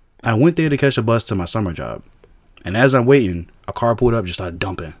 I went there to catch a bus to my summer job. And as I'm waiting, a car pulled up, just started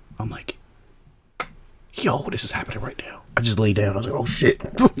dumping. I'm like, yo, this is happening right now. I just laid down. I was like, oh shit.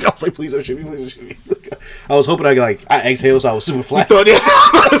 I was like, please don't shoot me, please don't shoot me. I was hoping I exhaled so I was super flat.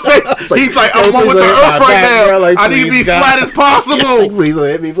 He's like, I'm on with the earth right now. Bro, like, I need to be God. flat as possible. Like, please don't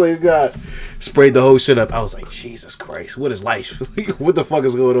hit me, please God. Sprayed the whole shit up. I was like, Jesus Christ, what is life? What the fuck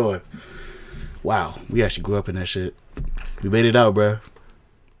is going on? Wow, we actually grew up in that shit. We made it out, bro.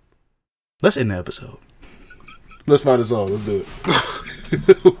 Let's end the episode. Let's find a song. Let's do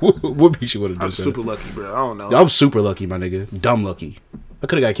it. What beat you want to do? I'm super lucky, bro. I don't know. I'm super lucky, my nigga. Dumb lucky. I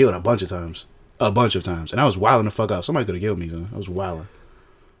could have got killed a bunch of times. And I was wilding the fuck out. Somebody could have killed me, though. I was wilding.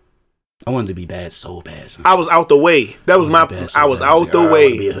 I wanted to be bad so bad. I was out the way. That was my. I was out the I want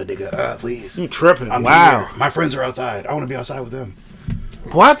way. to be a hood nigga. Please. You tripping? I'm wow. here. My friends are outside. I want to be outside with them.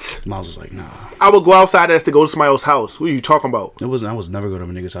 What? Mom was like, nah. I would go outside as to go to somebody else's house. What are you talking about? I was never going to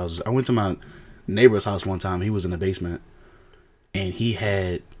my nigga's house. I went to my neighbor's house one time. He was in the basement. And he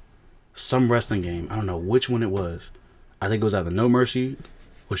had some wrestling game. I don't know which one it was. I think it was either No Mercy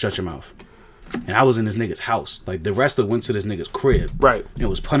or Shut Your Mouth. And I was in this nigga's house. Like, the wrestler went to this nigga's crib. Right. And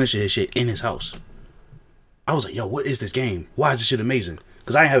was punishing his shit in his house. I was like, yo, what is this game? Why is this shit amazing?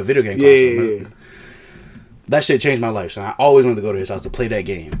 Because I didn't have a video game console. Yeah. That shit changed my life, son. I always wanted to go to his house to play that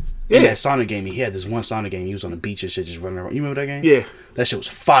game. Yeah. And that Sonic game, he had this one Sonic game. He was on the beach and shit just running around. You remember that game? Yeah. That shit was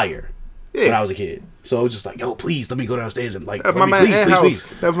fire Yeah. when I was a kid. So I was just like, yo, please, let me go downstairs and like, That's my man please.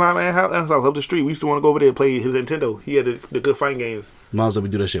 house. That's my man house. That's up the street. We used to want to go over there and play his Nintendo. He had the good fighting games. Mom's let me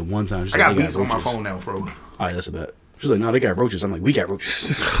do that shit one time. She's I got like, "They beats on my roaches." phone now, bro. All right, that's a bet. She's like, no, they got roaches. I'm like, we got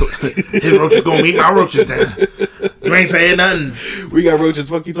roaches. His roaches gonna meet my roaches down. You ain't saying nothing. We got roaches.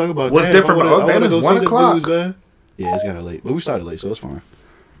 Fuck you talking about? What's Damn, different I about wanna that? go It's see 1 the o'clock. dudes, man. Yeah, it's kind of late, but we started late, so it's fine.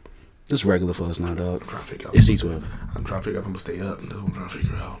 It's regular for us now, dog. I'm trying to figure out. It's C12. I'm trying to figure out if I'm gonna stay up. That's what I'm trying to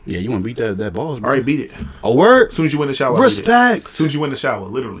figure out. Yeah, you want to beat that balls, I bro? already beat it. A word? As soon as you went in the shower, I beat it. Respect. As soon as you went in the shower,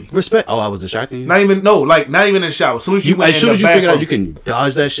 literally. Respect. Oh, I was distracting you. Not even in the shower. As soon as you went As in soon the as you figured out bathroom, you can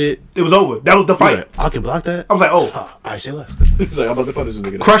dodge that shit, it was over. That was the fight. I can block that. I was like, oh. I say less. He's like, I'm about to punish this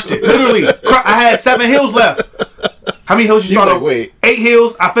nigga. Crushed it. Literally. I had 7 hills left. How many hills you started? like, wait. 8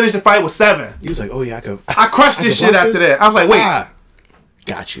 hills. I finished the fight with 7. He was like, oh yeah, I could. I crushed this shit after that. I was like, wait.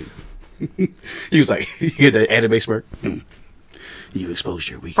 Got you. He was like, you get that anime smirk. You exposed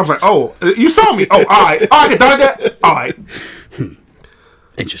your I weakness. was like, oh, you saw me. Oh, all right. Oh, I can dodge that. All right.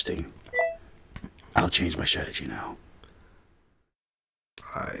 Interesting. I'll change my strategy now.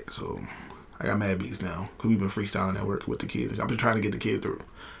 All right. So I got mad beats now. Cause we've been freestyling at work with the kids. I've been trying to get the kids to.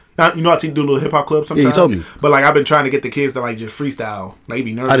 Now, you know, I do a little hip hop club sometimes. Yeah, you told me. But like, I've been trying to get the kids to like just freestyle. Like, they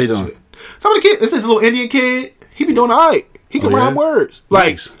be nervous. How they and doing? shit. Some of the kids, it's this little Indian kid. He be doing alright. He can rhyme words.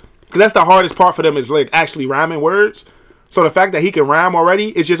 Like, nice. Cause that's the hardest part for them is like actually rhyming words. So the fact that he can rhyme already,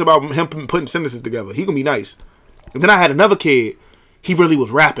 it's just about him putting sentences together. He can be nice. And then I had another kid. He really was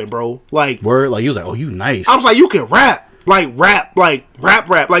rapping, bro. Like word, like he was like, "Oh, you nice." I was like, "You can rap, like rap, like rap,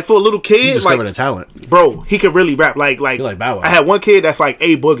 like for a little kid." You discovered like, a talent, bro. He could really rap, like Bow Wow. I had one kid that's like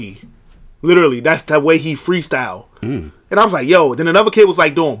a boogie, literally. That's the way he freestyle. And I was like, "Yo." Then another kid was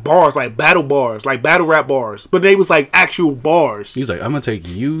like doing bars, like battle rap bars, but they was like actual bars. He was like, "I'm gonna take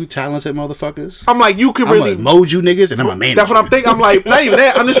you talented motherfuckers." I'm like, "You can really mold you niggas," and I'm a man. That's what I'm thinking. I'm like, not even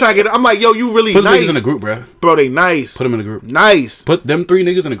that. I'm just trying to get. I'm like, "Yo, you really put nice." Niggas in a group, bro. They nice. Put them in a group. Nice. Put them 3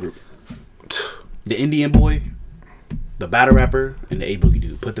 niggas in a group. The Indian boy, the battle rapper, and the A Boogie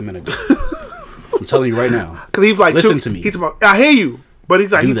dude. Put them in a group. I'm telling you right now. Cause he's like, listen to me. He's about, I hear you, but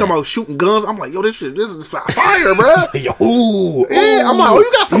he's like, he's talking about shooting guns. I'm like, yo, this is fire, bro. Yo, ooh, yeah, I'm like, oh,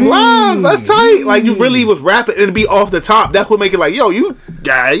 you got some lines. That's tight. Like you really was rapping and it'd be off the top. That's what make it like, yo, you,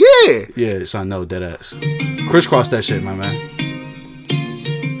 yeah. Yeah, son, no, dead ass. Crisscross that shit, my man.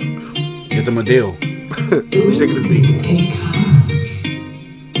 Get them a deal. We shaking this beat.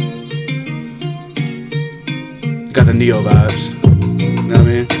 Got the Neo vibes. You know what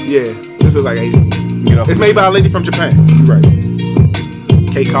I mean? Yeah, this is like Asian. It's made by a lady from Japan. You right.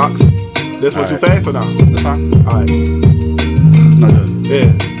 K Cox. This one too fast or not? That's fine. All right. Not good.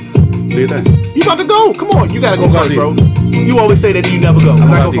 Yeah. Do your thing. You about to go? Come on, you gotta go first, bro. You always say that you never go.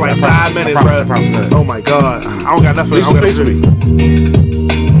 I go for like 5 minutes, bro. Oh my god, I don't got nothing. I don't got nothing.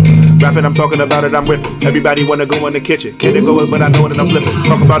 Rapping, I'm talking about it, I'm whipping. Everybody wanna go in the kitchen. Can't go it, but I know that I'm flipping.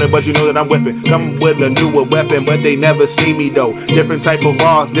 Talk about it, but you know that I'm whipping. Come with a newer weapon, but they never see me though. Different type of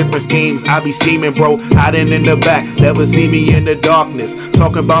bars, different schemes. I be scheming, bro. Hiding in the back, never see me in the darkness.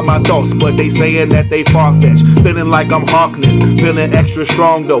 Talking about my thoughts, but they saying that they far-fetched. Feeling like I'm Harkness, feeling extra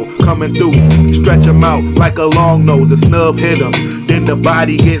strong though. Coming through, stretch them out like a long nose. The snub hit them, then the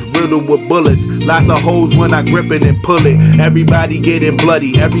body gets riddled with bullets. Lots of holes when I grip it and pull it. Everybody getting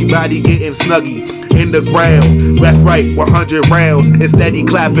bloody, everybody getting snuggy in the ground. That's right, 100 rounds and steady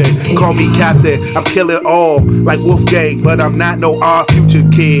clapping. Call me captain, I'm killing all like Wolfgang, but I'm not no our future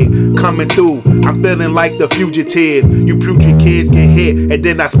kid. Coming through, I'm feeling like the fugitive. You putrid kids get hit and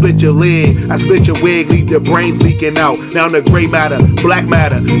then I split your lid. I split your wig, leave your brains leaking out. Down the gray matter, black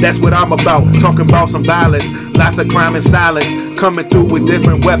matter, that's what I'm about. Talking about some violence, lots of crime and silence. Coming through with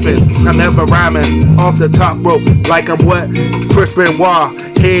different weapons. I'm never rhyming off the top rope like I'm what? Chris Benoit,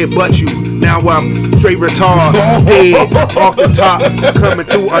 head butt you. Now I'm straight retard, head off the top. Coming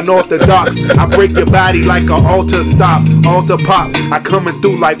through unorthodox. I break your body like an altar stop, altar pop. I coming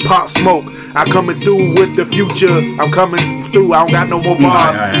through like pop smoke. I coming through with the future. I'm coming through. I don't got no more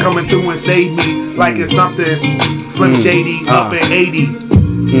bars. Coming through and save me like it's something Slim Shady up in 80.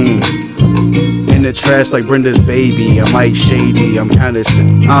 In the trash like Brenda's baby. I'm like shady. I'm kinda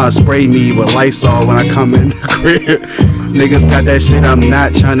spray me with Lysol when I come in the crib. Niggas got that shit I'm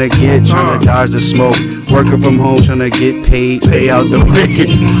not trying to get. Trying to dodge the smoke. Working from home trying to get paid. Stay out the way.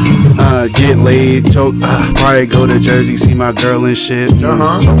 Get laid. Choke. Probably go to Jersey. See my girl and shit.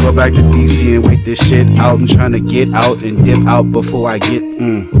 I'll go back to DC and wait this shit out. I'm trying to get out and dip out before I get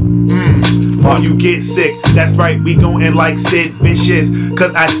Or you get sick, that's right, we going like Sid Vicious.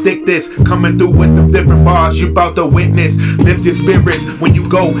 Cause I stick this, coming through with the different bars you bout to witness. Lift your spirits, when you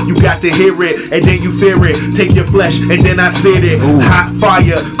go, you got to hear it. And then you fear it, take your flesh, and then I sit it. Hot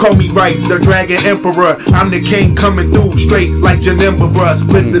fire, call me right, the Dragon Emperor. I'm the king coming through, straight like Janimba, bruh.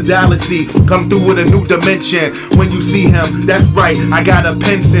 Split the galaxy, come through with a new dimension. When you see him, that's right, I got a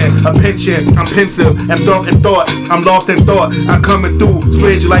pension. I'm pensive, and thought, I'm lost in thought. I'm coming through,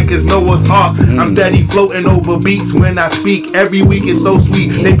 switch like it's Noah's Ark. I'm steady floating over beats when I speak. Every week it's so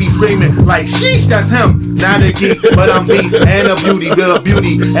sweet. They be screaming like, sheesh, that's him. Not a geek, but I'm beast and a beauty, the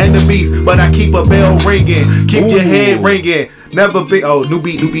beauty and the beast. But I keep a bell ringing, keep your head ringing. Never be. Oh, new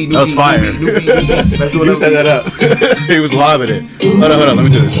beat. That was fire. New beat. Let's do it. You set that up. He was live at it. Hold on. Let me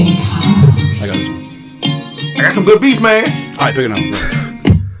do this. I got this one. I got some good beats, man. All right, pick it up.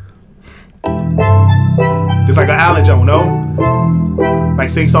 It's like an Allen Jones, no? Like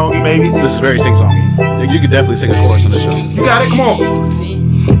sing-songy, maybe? This is very sing-songy. You could definitely sing a chorus on this show. You got it? Come on.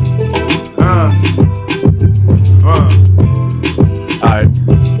 Alright.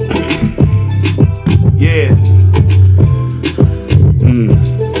 Yeah.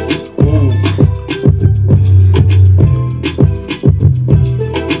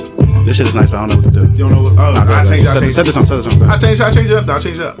 This shit is nice, but I don't know what to do. You don't know what? Oh, I change it. Set the song. I change it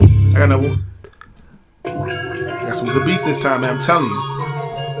up. I got another one. Got some good beats this time, man. I'm telling you.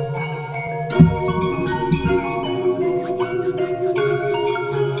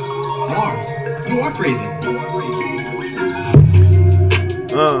 Mars, you are crazy.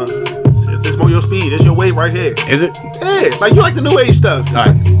 It's more your speed. It's your wave right here. Is it? Yeah, like you like the new age stuff. All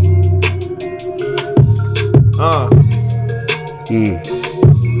right.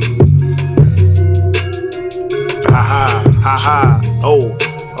 Ha ha. Oh.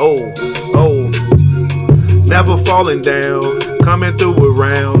 Never falling down. Coming through with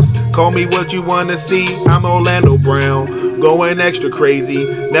rounds. Call me what you wanna see. I'm Orlando Brown. Going extra crazy.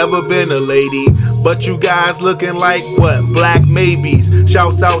 Never been a lady. But you guys looking like what? Black maybes.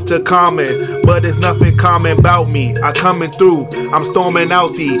 Shouts out to Common. But there's nothing common about me. I coming through. I'm storming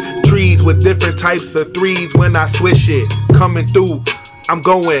out the trees with different types of threes when I swish it. Coming through. I'm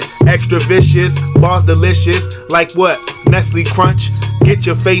going extra vicious. Bars delicious. Like what? Nestle Crunch. Get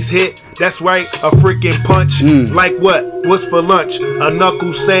your face hit. That's right, a freaking punch. Like what? What's for lunch? A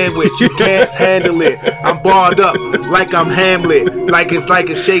knuckle sandwich. You can't handle it. I'm barred up like I'm Hamlet. Like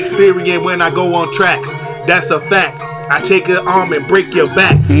a Shakespearean when I go on tracks. That's a fact. I take an arm and break your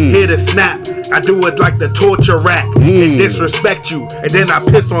back. Hit a snap. I do it like the torture rack. And disrespect you. And then I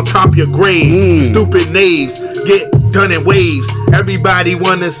piss on top your grave. Stupid knaves get done in waves. Everybody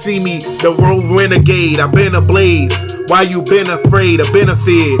wanna see me, the road renegade. I've been ablaze. Why you been afraid or been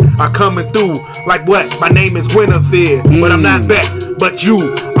feared? I coming through like what? My name is Winterfear, but I'm not back. But you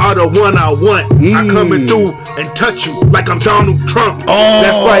are the one I want. I coming through and touch you like I'm Donald Trump.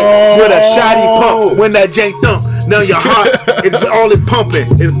 That's right, with a shoddy pump. When that jank thump, now your heart is all it pumping.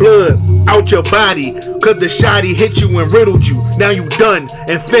 It's blood out your body, cause the shoddy hit you and riddled you. Now you done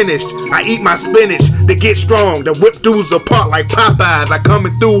and finished. I eat my spinach to get strong, to whip dudes apart like Popeyes. I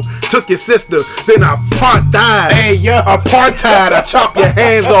coming through, took your sister, then I part-died. Hey, yo. Apartheid, I chop your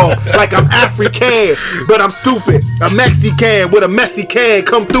hands off like I'm African, but I'm stupid. A Mexican with a messy can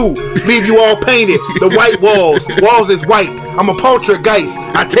come through, leave you all painted. The white walls is white. I'm a poltergeist.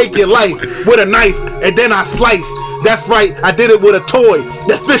 I take your life with a knife and then I slice. That's right, I did it with a toy,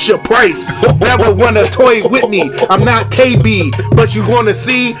 the Fisher Price. Never won a toy with me. I'm not KB, but you gonna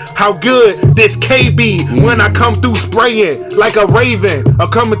see how good this KB when I come through spraying like a raven, or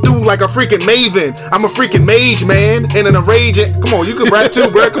coming through like a freaking maven. I'm a freaking mage, man, and an enraged. Come on, you can rap too,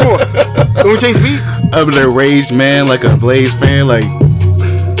 bro. Come on. Can we change beat? I'm an enraged man, like a blaze fan, like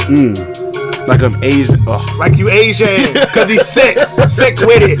I'm Asian. Oh. Like you Asian, cause he's sick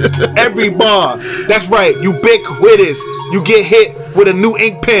with it. Every bar, that's right, you big with it. You get hit with a new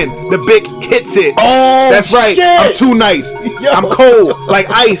ink pen, the big hits it. Oh, that's right, shit. I'm too nice. Yo. I'm cold like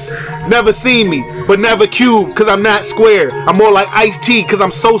ice. Never seen me, but never cube, cause I'm not square. I'm more like iced tea, cause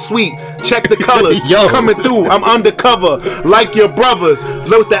I'm so sweet. Check the colors, Yo. coming through. I'm undercover, like your brothers.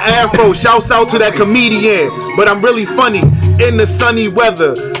 With the afro, shouts out to that comedian. But I'm really funny in the sunny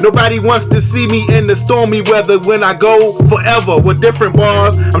weather. Nobody wants to see me in the stormy weather. When I go forever with different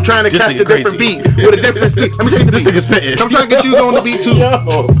bars, I'm trying to catch a different beat with a different speed. Let me take the This beat. nigga spitting. I'm trying to get you on the beat too.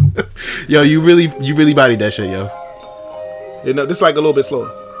 Yo, you really bodied that shit, yo. You know, this is like a little bit slower.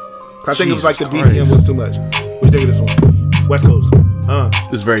 I think it was like the beat Christ. again was too much. What you think of this one? West Coast.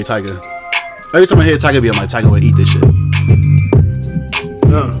 This is very Tiger. Every time I hear Tiger be, I'm like, Tiger would eat this shit.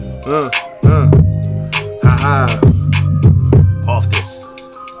 Ha. Off this.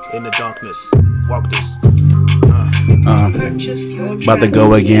 In the darkness. Walk this. About to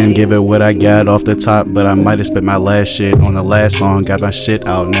go again, give it what I got off the top, but I might have spent my last shit on the last song. Got my shit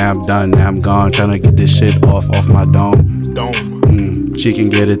out, now I'm done, now I'm gone. Trying to get this shit off my dome. She can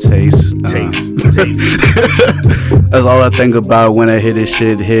get a taste. That's all I think about when I hit this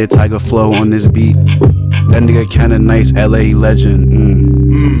shit. Hear Tiger flow on this beat. That nigga kinda nice, LA legend.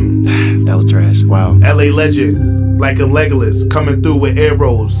 That was trash. Wow. LA legend, like a Legolas, coming through with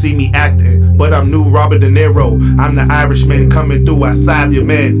arrows. See me acting, but I'm new Robert De Niro. I'm the Irishman coming through. I save your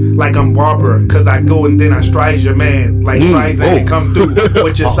man like I'm Barber, cause I go and then I strike your man like Streisand. Come through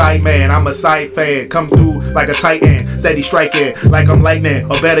with your side man. I'm a side fan. Come through like a Titan, steady striking like I'm lightning,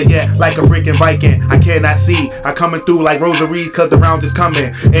 or better yet, like a freaking Viking. I cannot see. I coming through like Rosary, cause the round is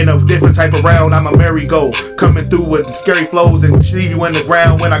coming in a different type of round. I'm a merry-go, coming through with scary flows and leave you in the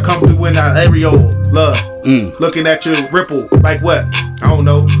ground when I come through in that aerial. Love, looking at you ripple like what? I don't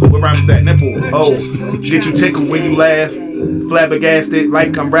know. What rhymes with that nipple? Oh, get you tickled when you laugh. Flabbergasted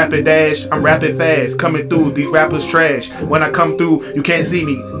like I'm rapid dash. I'm rapid fast. Coming through, these rappers trash. When I come through, you can't see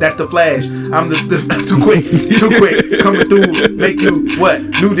me. That's the flash. I'm too quick. Coming through, make you what?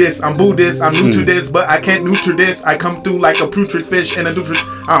 New this, I'm Buddhist. I'm new to this, but I can't neuter this. I come through like a putrid fish and a neutral.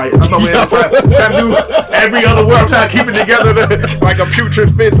 Alright, I'm over here trying to do every other word. I'm trying to keep it together like a putrid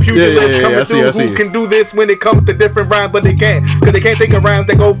fish, pugilist coming through. Who can do this when it comes to different rhymes, but they can't, because they can't think of rhymes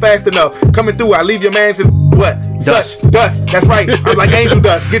that go fast enough. Coming through, I leave your man's in what? Dust. That's right. I'm like angel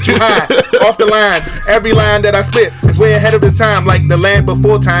dust. Get you high off the lines. Every line that I spit is way ahead of the time, like the land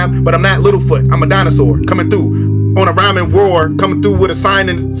before time. But I'm not Littlefoot. I'm a dinosaur coming through on a rhyming roar. Coming through with a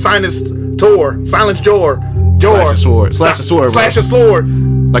silence jaw. Slash a sword. Slash a sword.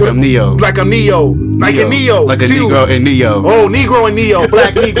 Like a Neo. Like a Neo. Like a Neo. Like a Negro and Neo. Oh, Negro and Neo.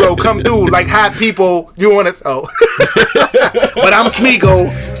 Black Negro. Come through like hot people. You want to... Oh. But I'm Smeagol.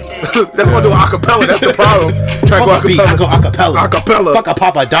 That's what I do acapella. That's the problem. Fuck a beat. I go acapella. Acapella. Fuck a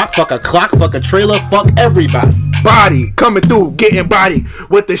Papa Doc. Fuck a clock. Fuck a trailer. Fuck everybody. Body. Coming through. Getting body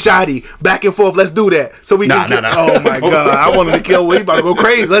with the shoddy. Back and forth. Let's do that. So we can get... Oh, my God. I wanted to kill. We about to go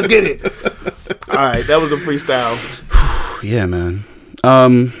crazy. Let's get it. All right. That was the freestyle. Yeah, man.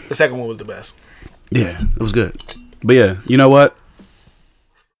 The second one was the best. Yeah, it was good. But yeah, you know what?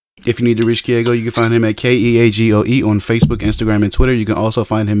 If you need to reach Keago, you can find him at Keagoe on Facebook, Instagram, and Twitter. You can also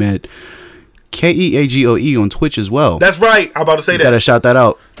find him at Keagoe on Twitch as well. That's right. I'm about to say that. Gotta shout that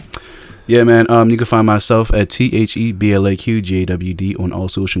out. Yeah, man. You can find myself at TheBlaqGawd on all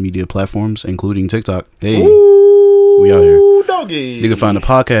social media platforms, including TikTok. Hey, we out here. Doggy. You can find the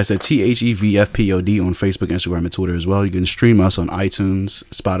podcast at THEVFPOD on Facebook, Instagram, and Twitter as well. You can stream us on iTunes,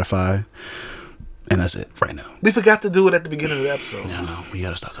 Spotify, and that's it right now. We forgot to do it at the beginning of the episode. Yeah, I know. We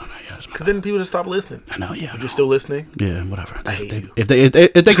gotta stop doing that. Yeah, because then people just stop listening. I know. Yeah, if you're still listening, yeah, whatever. If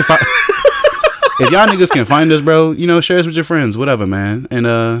they can find, if y'all niggas can find us, bro, you know, share us with your friends, whatever, man,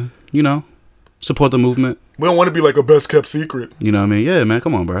 and you know, support the movement. We don't want to be like a best kept secret. You know what I mean? Yeah, man.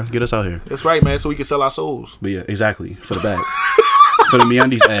 Come on, bro. Get us out here. That's right, man. So we can sell our souls. But yeah, exactly. For the bag. For the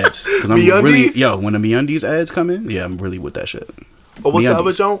MeUndies ads. Because I'm really... Yo, when the MeUndies ads come in, yeah, I'm really with that shit. Oh, what's the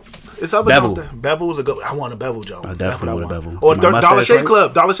other joint? It's other Bevel. Bevel's a good... I want a Bevel joint. I definitely want a Bevel. Or Dollar Shave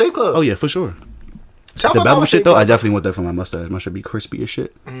Club. Dollar Shave Club. Oh, yeah, for sure. The Bevel shit, though, I definitely want that for my mustache. My shit be crispy as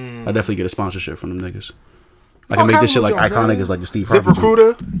shit. I definitely get a sponsorship from them niggas. I can make this shit like iconic as like the Steve Harvey.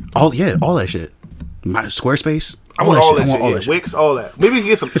 ZipRecruiter. All that shit. My Squarespace. I want all that shit. Wix, all that. Maybe we can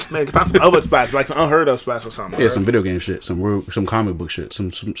get some. Man, find some other spots, like some unheard of spots or something. Yeah, right? Some video game shit, some comic book shit,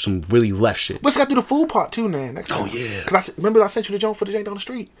 some really left shit. Let's got to do the food part too, man. Next time. Oh yeah. Cause remember I sent you the joint for the joint down the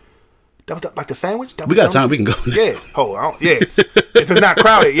street. That was like the sandwich. We got time. We can go. Yeah. Yeah. If it's not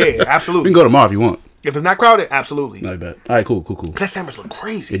crowded, yeah, absolutely. We can go tomorrow if you want. If it's not crowded, absolutely. I bet. All right, cool. That sandwich look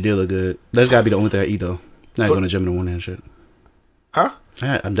crazy. It did look good. That's gotta be the only thing I eat though. Not going to the gym in the morning and shit. Huh?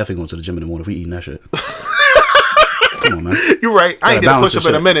 I'm definitely going to the gym in the morning if we eating that shit. Come on, man. You're right. I ain't did a push up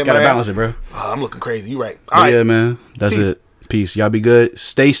in a minute, man. Gotta balance it, bro. Oh, I'm looking crazy. You're right. All right. Yeah, man. That's it. Peace. Y'all be good.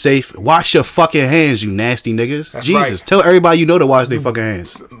 Stay safe. Wash your fucking hands, you nasty niggas. That's Jesus. Right. Tell everybody you know to wash their fucking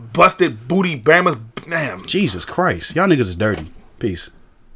hands. Busted booty Bama's. Damn. Jesus Christ. Y'all niggas is dirty. Peace.